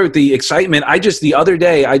that story with the excitement. The other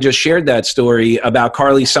day, I just shared that story about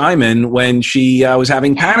Carly Simon when she was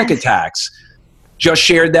having panic attacks. Just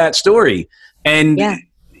shared that story. And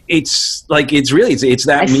it's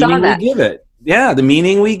that meaning we give it. Yeah, the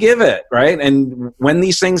meaning we give it, right? And when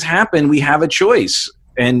these things happen, we have a choice.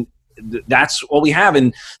 And that's what we have.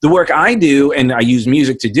 And the work I do, and I use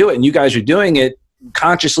music to do it, and you guys are doing it,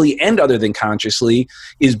 consciously and other than consciously,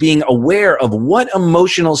 is being aware of what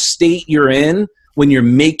emotional state you're in when you're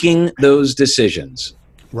making those decisions.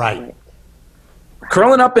 Right.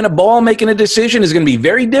 Curling up in a ball making a decision is going to be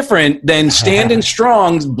very different than standing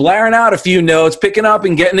strong, blaring out a few notes, picking up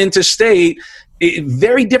and getting into state.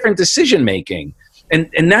 Very different decision making.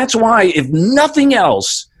 And that's why, if nothing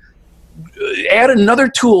else, add another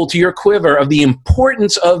tool to your quiver of the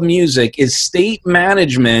importance of music is state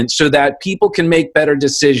management, so that people can make better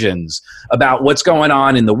decisions about what's going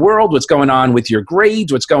on in the world, what's going on with your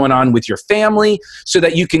grades, what's going on with your family, so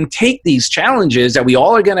that you can take these challenges that we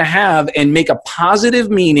all are going to have and make a positive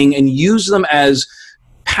meaning and use them as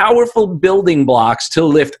powerful building blocks to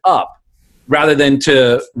lift up rather than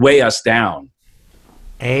to weigh us down.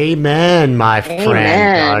 Amen, my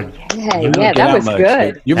friend. Yeah, that was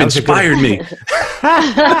good. You've inspired me.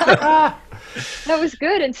 That was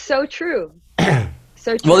good and so true.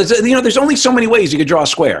 So true. Well, there's only so many ways you could draw a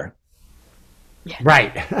square. Yeah.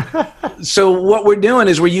 Right. So what we're doing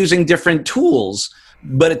is we're using different tools,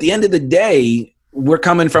 but at the end of the day, we're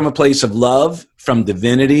coming from a place of love, from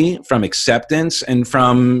divinity, from acceptance, and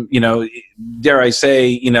from, dare I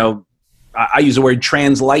say, I use the word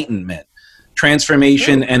translightenment.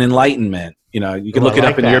 Transformation and enlightenment. You can look it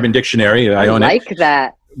up in the Urban Dictionary. I own it. Like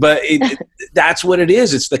that. But that's what it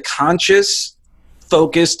is. It's the conscious,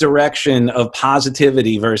 focused direction of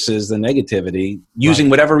positivity versus the negativity, using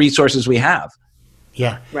whatever resources we have.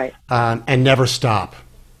 Yeah. Right. And never stop.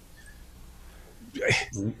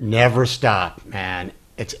 Never stop, man.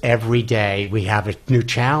 It's every day we have a new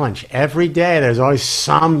challenge. Every day there's always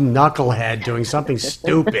some knucklehead doing something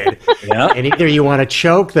stupid. Yeah. And either you want to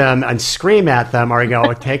choke them and scream at them, or you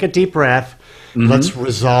go, take a deep breath. Mm-hmm. Let's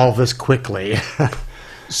resolve this quickly.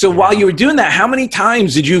 So while you were doing that, how many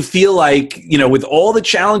times did you feel like, with all the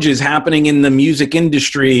challenges happening in the music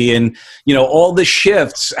industry and, all the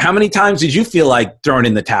shifts, how many times did you feel like throwing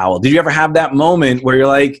in the towel? Did you ever have that moment where you're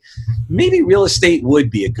like, maybe real estate would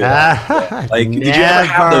be a good idea? Like, did you ever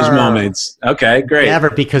have those moments? Okay, great. Never,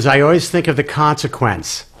 because I always think of the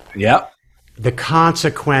consequence. Yep. The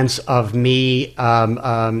consequence of me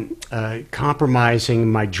compromising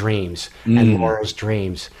my dreams and Laura's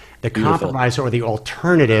dreams. The compromise or the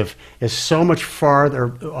alternative is so much farther,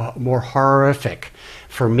 more horrific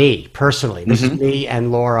for me personally. This is me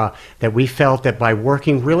and Laura, that we felt that by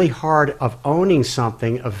working really hard of owning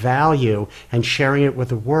something of value and sharing it with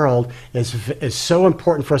the world is so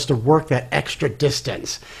important for us to work that extra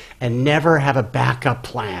distance and never have a backup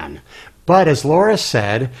plan. But as Laura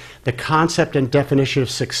said, the concept and definition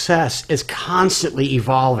of success is constantly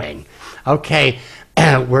evolving. Okay,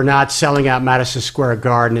 we're not selling out Madison Square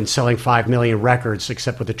Garden and selling 5 million records,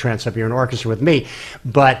 except with the Trans-Siberian Orchestra with me.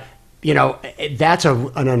 But, that's an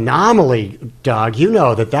anomaly, Doug. You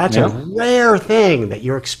know that's a rare thing that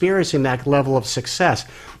you're experiencing that level of success.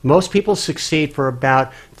 Most people succeed for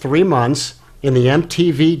about 3 months in the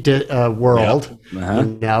MTV world,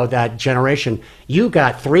 that generation. You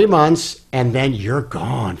got 3 months and then you're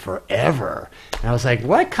gone forever. And I was like,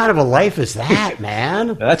 what kind of a life is that,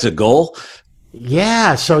 man? That's a goal.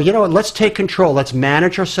 Yeah, so you know what? Let's take control. Let's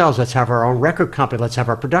manage ourselves. Let's have our own record company. Let's have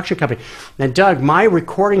our production company. And Doug, my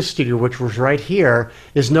recording studio, which was right here,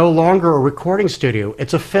 is no longer a recording studio.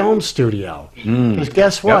 It's a film studio. Because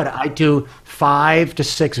guess what? Yep. I do 5 to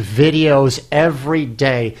 6 videos every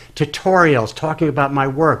day, tutorials, talking about my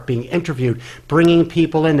work, being interviewed, bringing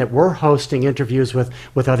people in that we're hosting interviews with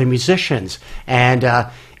other musicians. And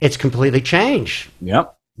it's completely changed.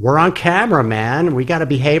 Yep. We're on camera, man. We got to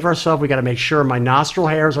behave ourselves. We got to make sure my nostril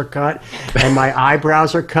hairs are cut and my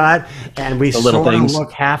eyebrows are cut, and we sort of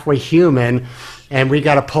look halfway human, and we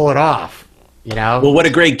got to pull it off. You know? Well, what a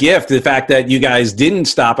great gift. The fact that you guys didn't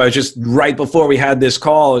stop. I was just right before we had this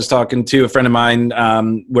call, I was talking to a friend of mine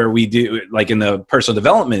where we do like in the personal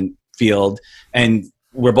development field, and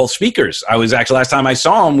we're both speakers. I was actually, last time I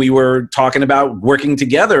saw him, we were talking about working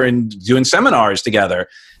together and doing seminars together.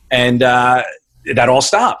 And, that all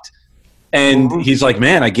stopped. And he's like,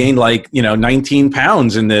 man, I gained 19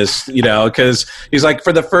 pounds in this, because he's like,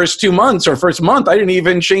 for the first 2 months or first month, I didn't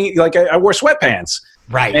even change, I wore sweatpants.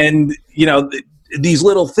 Right. And, these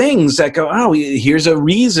little things that go, oh, here's a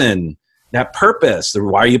reason, that purpose.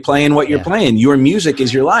 Why are you playing what you're playing? Your music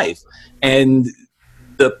is your life. And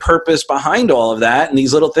the purpose behind all of that and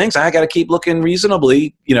these little things, I got to keep looking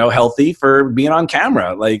reasonably, healthy for being on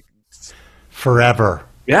camera. Forever.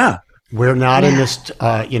 Yeah. We're not in this,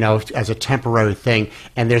 as a temporary thing,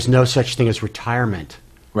 and there's no such thing as retirement.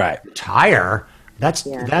 Right. Retire?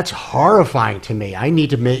 That's horrifying to me. I need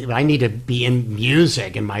to be in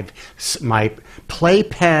music in my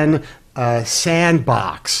playpen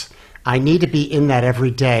sandbox. I need to be in that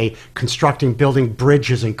every day, constructing, building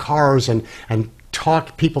bridges and cars and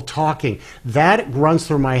people talking. That runs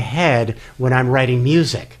through my head when I'm writing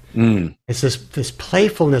music. It's this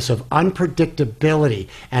playfulness of unpredictability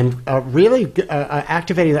and really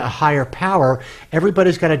activating a higher power.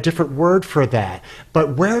 Everybody's got a different word for that.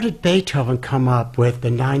 But where did Beethoven come up with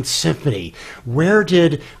the Ninth Symphony? Where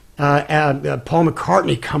did Paul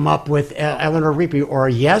McCartney come up with Eleanor Rigby, or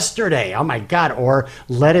Yesterday? Oh my God! Or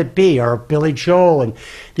Let It Be, or Billy Joel, and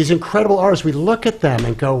these incredible artists. We look at them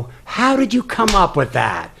and go, "How did you come up with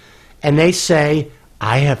that?" And they say,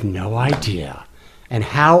 "I have no idea." And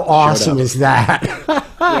how awesome is that?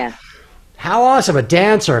 Yeah. How awesome. A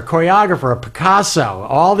dancer, a choreographer, a Picasso,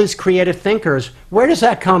 all these creative thinkers. Where does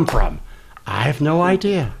that come from? I have no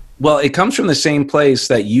idea. Well, it comes from the same place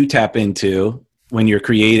that you tap into when you're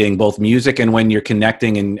creating both music and when you're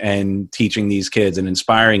connecting and teaching these kids and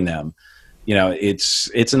inspiring them.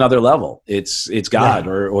 It's another level. It's God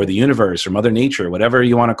or the universe or Mother Nature, whatever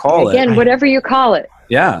you want to call it. Again, whatever you call it.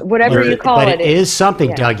 Yeah. Whatever you call it. But it is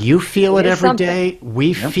something, Doug. You feel it every day.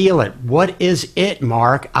 We feel it. What is it,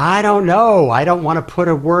 Mark? I don't know. I don't want to put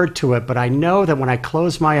a word to it, but I know that when I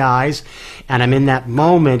close my eyes and I'm in that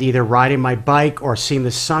moment, either riding my bike or seeing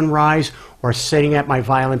the sunrise or sitting at my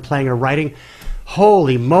violin playing or writing,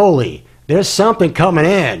 holy moly, there's something coming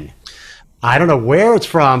in. I don't know where it's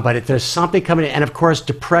from, but there's something coming in. And of course,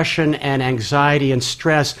 depression and anxiety and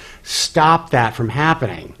stress stop that from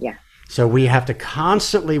happening. Yeah. So we have to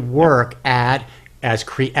constantly work at, as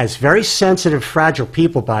very sensitive, fragile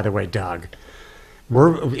people, by the way, Doug.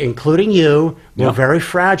 We're, including you, we're very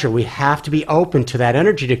fragile. We have to be open to that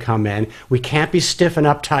energy to come in. We can't be stiff and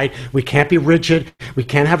uptight. We can't be rigid. We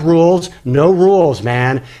can't have rules. No rules,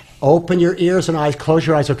 man. Open your ears and eyes. Close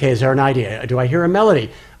your eyes. Okay, is there an idea? Do I hear a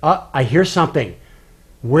melody? I hear something.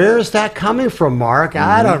 Where's that coming from, Mark?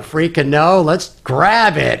 I don't freaking know. Let's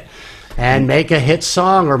grab it and make a hit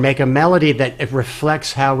song or make a melody that it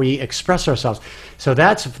reflects how we express ourselves. So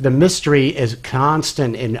that's the mystery is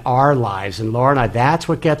constant in our lives. And Laura and I, that's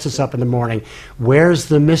what gets us up in the morning. Where's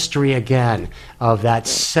the mystery again of that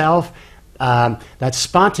that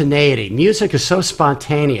spontaneity? Music is so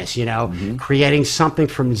spontaneous, creating something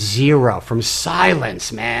from zero, from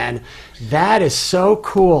silence, man. That is so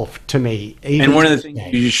cool to me. And one of the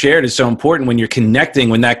things you shared is so important when you're connecting,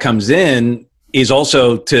 when that comes in, is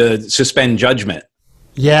also to suspend judgment.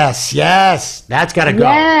 Yes. That's got to go.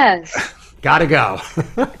 Yes. Got to go.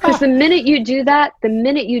 Because the minute you do that,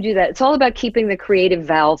 it's all about keeping the creative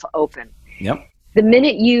valve open. Yep. The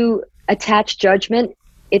minute you attach judgment,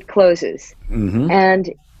 it closes.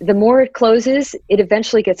 And the more it closes, it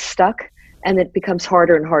eventually gets stuck and it becomes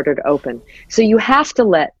harder and harder to open. So you have to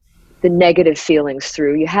let the negative feelings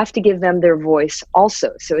through. You have to give them their voice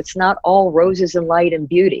also. So it's not all roses and light and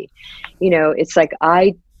beauty. It's like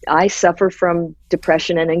I suffer from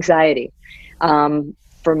depression and anxiety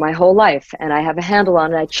for my whole life, and I have a handle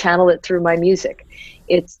on it. I channel it through my music.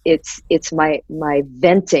 it's my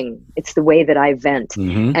venting. It's the way that I vent.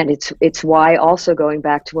 And it's why, also going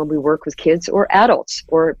back to when we work with kids or adults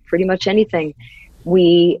or pretty much anything,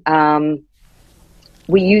 we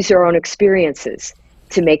use our own experiences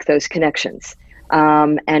to make those connections.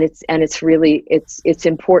 And it's really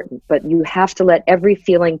important, but you have to let every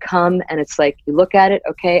feeling come. And it's like, you look at it.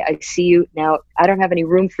 Okay, I see you now. I don't have any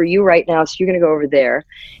room for you right now. So you're going to go over there,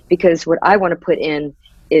 because what I want to put in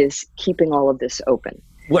is keeping all of this open.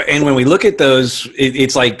 Well, and when we look at those,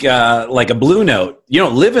 it's like a blue note. You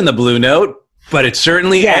don't live in the blue note, but it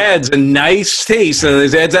certainly adds a nice taste. So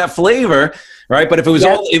it adds that flavor, right? But if it was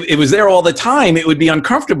if it was there all the time, it would be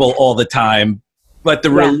uncomfortable all the time. But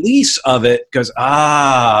the release of it goes,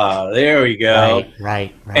 there we go.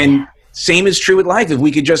 Right. And same is true with life. If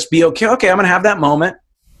we could just be okay, I'm going to have that moment.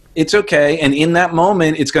 It's okay. And in that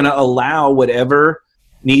moment, it's going to allow whatever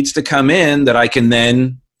needs to come in that I can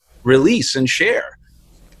then release and share.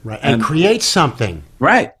 Right. And create something.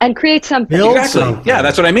 Right. And create something. Build exactly. something. Yeah,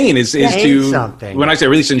 that's what I mean. Is to something. When I say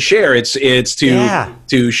release and share, it's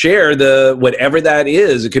to share the whatever that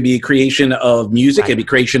is. It could be a creation of music, it could be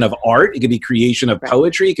creation of art, it could be creation of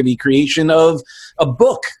poetry, it could be creation of a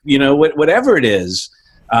book, whatever it is.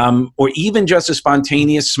 Or even just a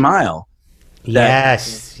spontaneous smile.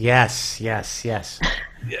 Yes.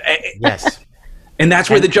 And that's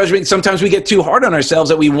where the judgment, sometimes we get too hard on ourselves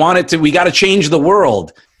that we got to change the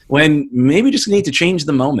world, when maybe we just need to change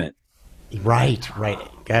the moment. Right.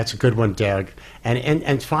 That's a good one, Doug.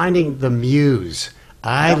 And finding the muse.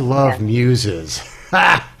 I love muses.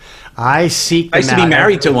 I seek them Nice to be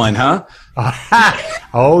married to one, huh?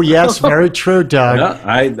 Oh, yes, very true, Doug. Yeah,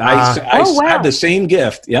 I have the same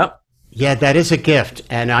gift. Yep. Yeah, that is a gift,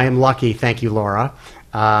 and I am lucky. Thank you, Laura.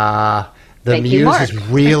 The Thank you, muse Mark. is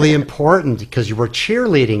really important, because you were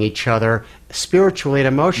cheerleading each other spiritually and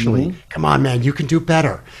emotionally. Come on, man, you can do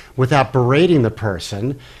better, without berating the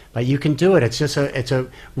person, but you can do it. It's just it's a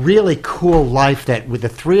really cool life that with the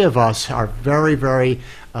three of us are very, very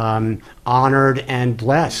honored and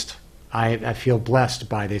blessed. I feel blessed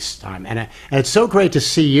by this time, and it's so great to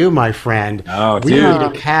see you, my friend. Oh, we dude.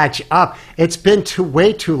 need to catch up. It's been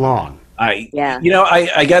way too long. I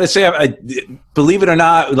got to say, I believe it or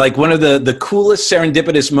not, like one of the coolest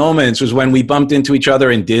serendipitous moments was when we bumped into each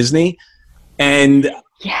other in Disney. And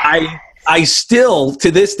I still,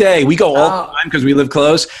 to this day, we go all the time because we live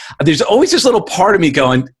close. There's always this little part of me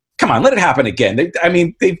going, come on, let it happen again.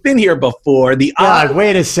 They've been here before.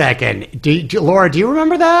 Wait a second. Laura, do you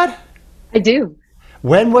remember that? I do.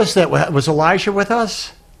 When was that? Was Elijah with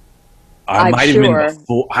us? I might have been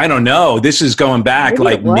before. I don't know. This is going back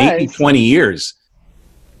maybe 20 years.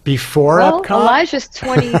 Before Epcot? Elijah's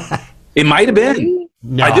 20. It might have been.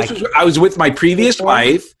 No, I was with my previous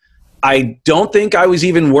wife. I don't think I was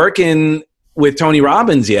even working with Tony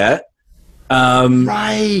Robbins yet.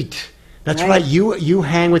 Right. That's right. You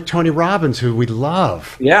hang with Tony Robbins, who we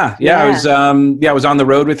love. Yeah. I was on the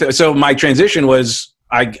road with. So my transition was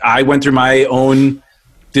I went through my own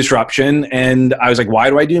disruption, and I was like, why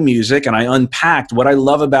do I do music? And I unpacked what I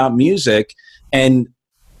love about music, and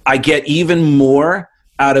I get even more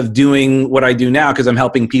out of doing what I do now, because I'm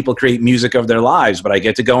helping people create music of their lives. But I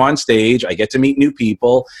get to go on stage, I get to meet new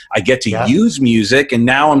people, I get to use music, and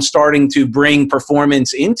now I'm starting to bring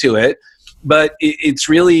performance into it. But it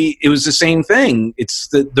was the same thing. It's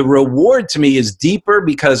the reward to me is deeper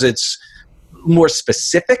because it's more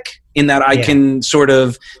specific, in that I can sort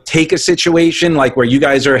of take a situation like where you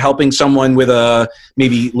guys are helping someone with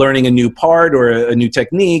maybe learning a new part or a new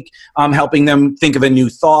technique. I'm helping them think of a new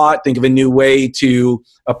thought, think of a new way to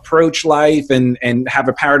approach life, and have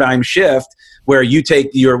a paradigm shift where you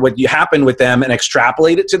take what you happen with them and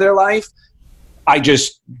extrapolate it to their life. I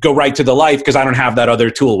just go right to the life because I don't have that other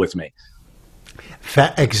tool with me.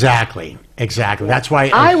 Exactly. That's why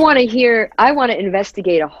I want to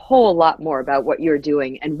investigate a whole lot more about what you're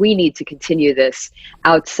doing, and we need to continue this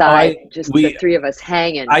outside, the three of us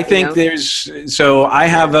hanging. I think I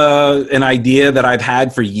have an idea that I've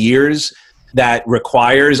had for years that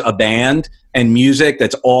requires a band and music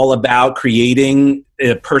that's all about creating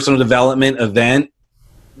a personal development event,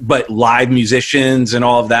 but live musicians and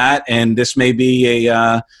all of that. And this may be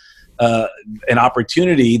an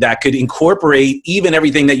opportunity that could incorporate even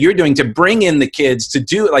everything that you're doing to bring in the kids to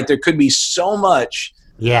do it. Like there could be so much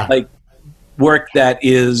work that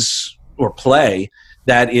is, or play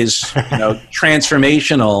that is,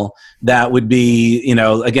 transformational, that would be,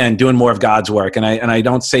 again, doing more of God's work. And I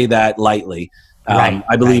don't say that lightly.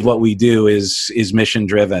 I believe what we do is mission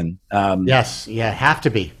driven. Yes. Yeah. Have to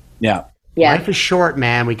be. Yeah. Life is short,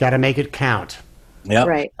 man. We got to make it count. Yeah.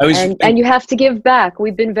 Right. And you have to give back.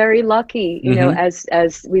 We've been very lucky, you know,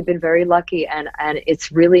 as we've been very lucky, and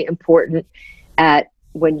it's really important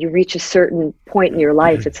when you reach a certain point in your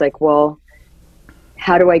life, it's like, well,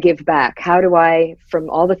 how do I give back? How do I, from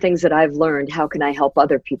all the things that I've learned, how can I help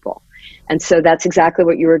other people? And so that's exactly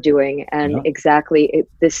what you were doing. And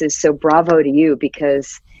this is so bravo to you,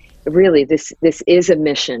 because really this is a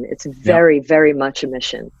mission. It's very, very much a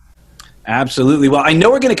mission. Absolutely. Well, I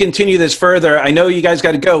know we're going to continue this further. I know you guys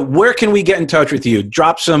got to go. Where can we get in touch with you?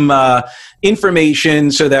 Drop some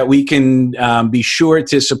information so that we can be sure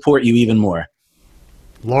to support you even more.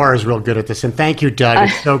 Laura's real good at this. And thank you, Doug.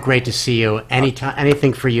 It's so great to see you.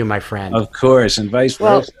 Anything for you, my friend. Of course, and vice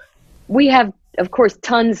versa. We have, of course,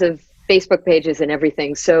 tons of Facebook pages and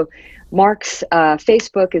everything. So Mark's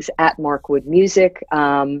Facebook is at Markwood Music.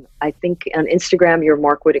 I think on Instagram, you're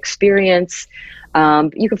Markwood Experience.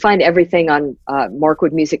 You can find everything on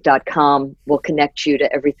markwoodmusic.com. We'll connect you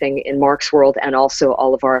to everything in Mark's world and also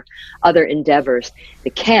all of our other endeavors.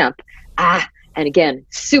 The camp, and again,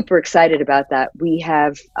 super excited about that. We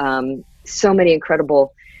have so many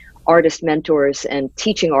incredible artist mentors and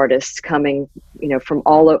teaching artists coming, you know,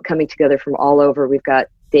 coming together from all over. We've got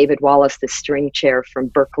David Wallace, the string chair from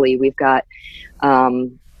Berkeley. We've got,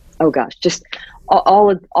 just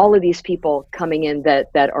all of these people coming in that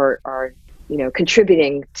are you know,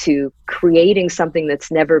 contributing to creating something that's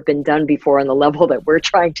never been done before on the level that we're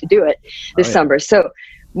trying to do it this summer. So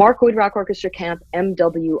Markwood Rock Orchestra Camp,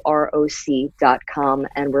 MWROC.com,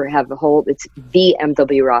 and it's the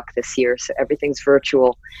MW Rock this year, so everything's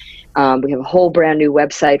virtual. We have a whole brand new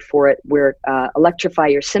website for it. We're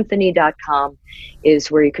electrifyyoursymphony.com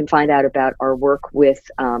is where you can find out about our work with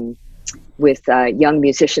young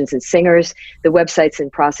musicians and singers. The website's in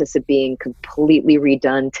process of being completely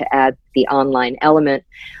redone to add the online element.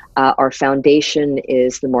 Our foundation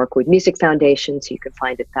is the Markwood Music Foundation, so you can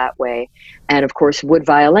find it that way. And of course, Wood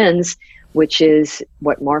Violins, which is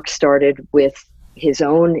what Mark started with his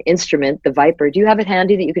own instrument, the Viper. Do you have it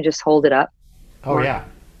handy that you can just hold it up? Oh, Mark? yeah.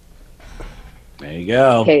 There you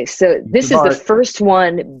go. Okay, so this is the first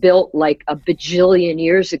one built like a bajillion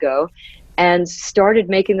years ago, and started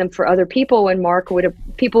making them for other people when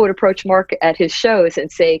people would approach Mark at his shows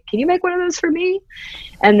and say, can you make one of those for me?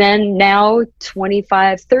 And then now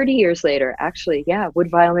 25, 30 years later, actually, Wood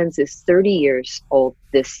Violins is 30 years old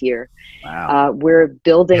this year. Wow. We're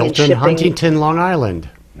built in Huntington, Long Island.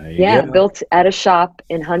 Built at a shop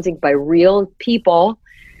in Huntington by real people.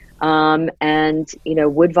 And, you know,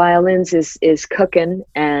 Wood Violins is cooking,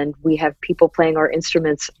 and we have people playing our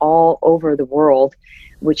instruments all over the world,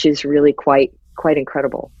 which is really quite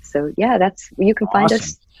incredible. So you can find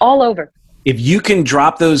us all over. If you can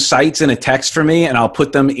drop those sites in a text for me, and I'll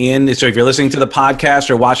put them in. So if you're listening to the podcast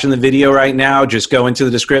or watching the video right now, just go into the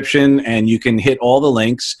description and you can hit all the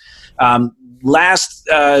links. Last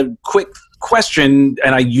quick question,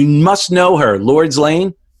 and you must know her, Lords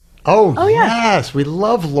Lane. Oh yes, we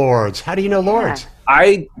love Lords. How do you know Lords?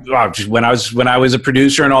 When I was a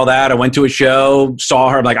producer and all that, I went to a show, saw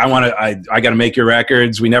her. I'm like, I got to make your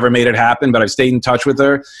records. We never made it happen, but I've stayed in touch with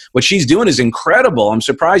her. What she's doing is incredible. I'm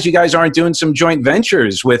surprised you guys aren't doing some joint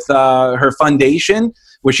ventures with her foundation,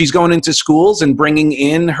 where she's going into schools and bringing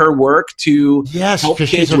in her work to help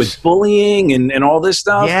kids with bullying and all this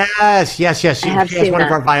stuff. Yes. She has one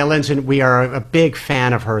of our violins, and we are a big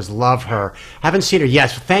fan of hers. Love her. Haven't seen her.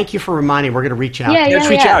 Yes. Thank you for reminding. We're going to reach out. Let's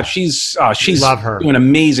reach out. She's love her. Doing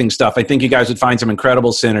amazing stuff. I think you guys would find some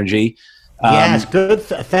incredible synergy. Yes, good.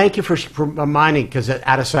 Thank you for reminding, because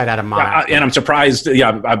out of sight, out of mind. And I'm surprised.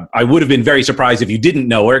 I would have been very surprised if you didn't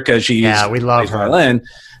know her, because we love her. Violin.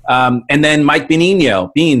 And then Mike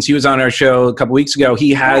Benigno, Beans, he was on our show a couple weeks ago.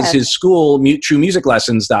 He has his school,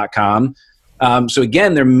 truemusiclessons.com. So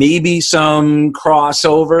again, there may be some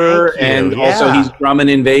crossover, and also he's drumming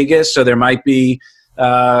in Vegas, so there might be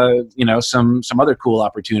some other cool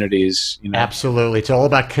opportunities. Absolutely. It's all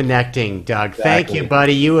about connecting, Doug. Exactly. Thank you,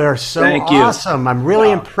 buddy. You are so awesome. I'm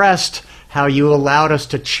really impressed how you allowed us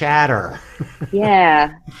to chatter.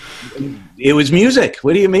 Yeah. It was music.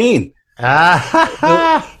 What do you mean?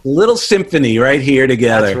 Little symphony right here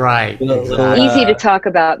together. That's right. Easy to talk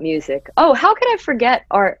about music. Oh, how could I forget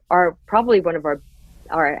our probably one of our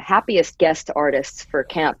happiest guest artists for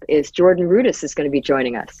camp is Jordan Rudess is going to be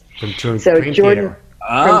joining us. From Dream Theater.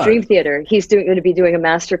 From Dream Theater. He's going to be doing a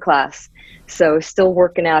master class. So still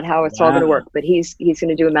working out how it's all going to work, but he's going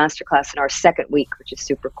to do a master class in our second week, which is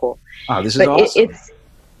super cool. Oh, this is awesome.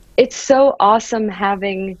 It's so awesome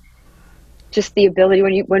having just the ability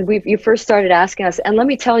when you first started asking us, and let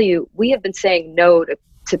me tell you, we have been saying no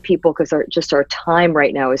to people because our time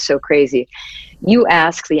right now is so crazy. You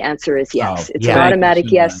ask, the answer is yes. It's an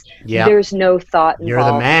automatic yes. Yep. There's no thought involved. You're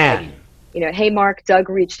the man. Like, hey, Mark, Doug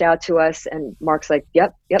reached out to us, and Mark's like,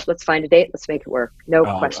 yep, let's find a date. Let's make it work. No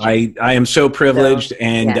question. I am so privileged,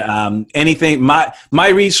 anything, my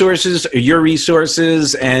resources are your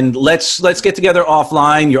resources, and let's get together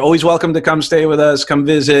offline. You're always welcome to come stay with us, come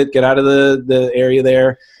visit, get out of the area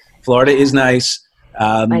there. Florida is nice.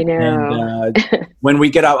 I know. And, when we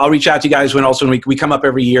get out, I'll reach out to you guys when we come up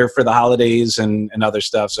every year for the holidays and other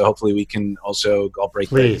stuff. So hopefully we can also all break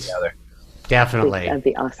bread together. Definitely. That'd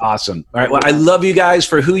be awesome. Awesome. All right. Well, I love you guys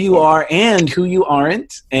for who you are and who you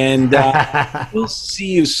aren't. And we'll see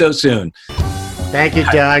you so soon. Thank you,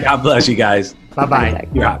 Doug. God bless you guys. Bye-bye.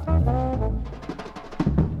 You're out.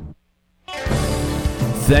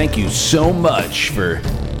 Thank you so much for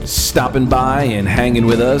stopping by and hanging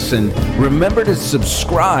with us. And remember to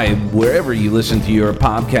subscribe wherever you listen to your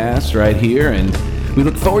podcast right here. And we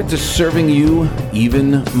look forward to serving you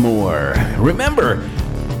even more. Remember,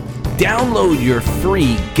 download your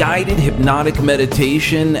free guided hypnotic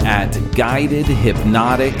meditation at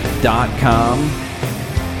guidedhypnotic.com.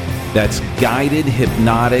 That's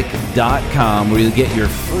guidedhypnotic.com, where you'll get your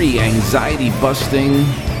free anxiety-busting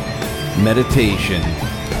meditation.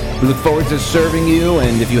 We look forward to serving you,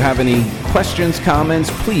 and if you have any questions, comments,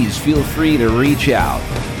 please feel free to reach out.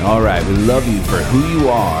 All right, we love you for who you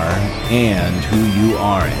are and who you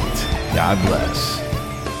aren't. God bless.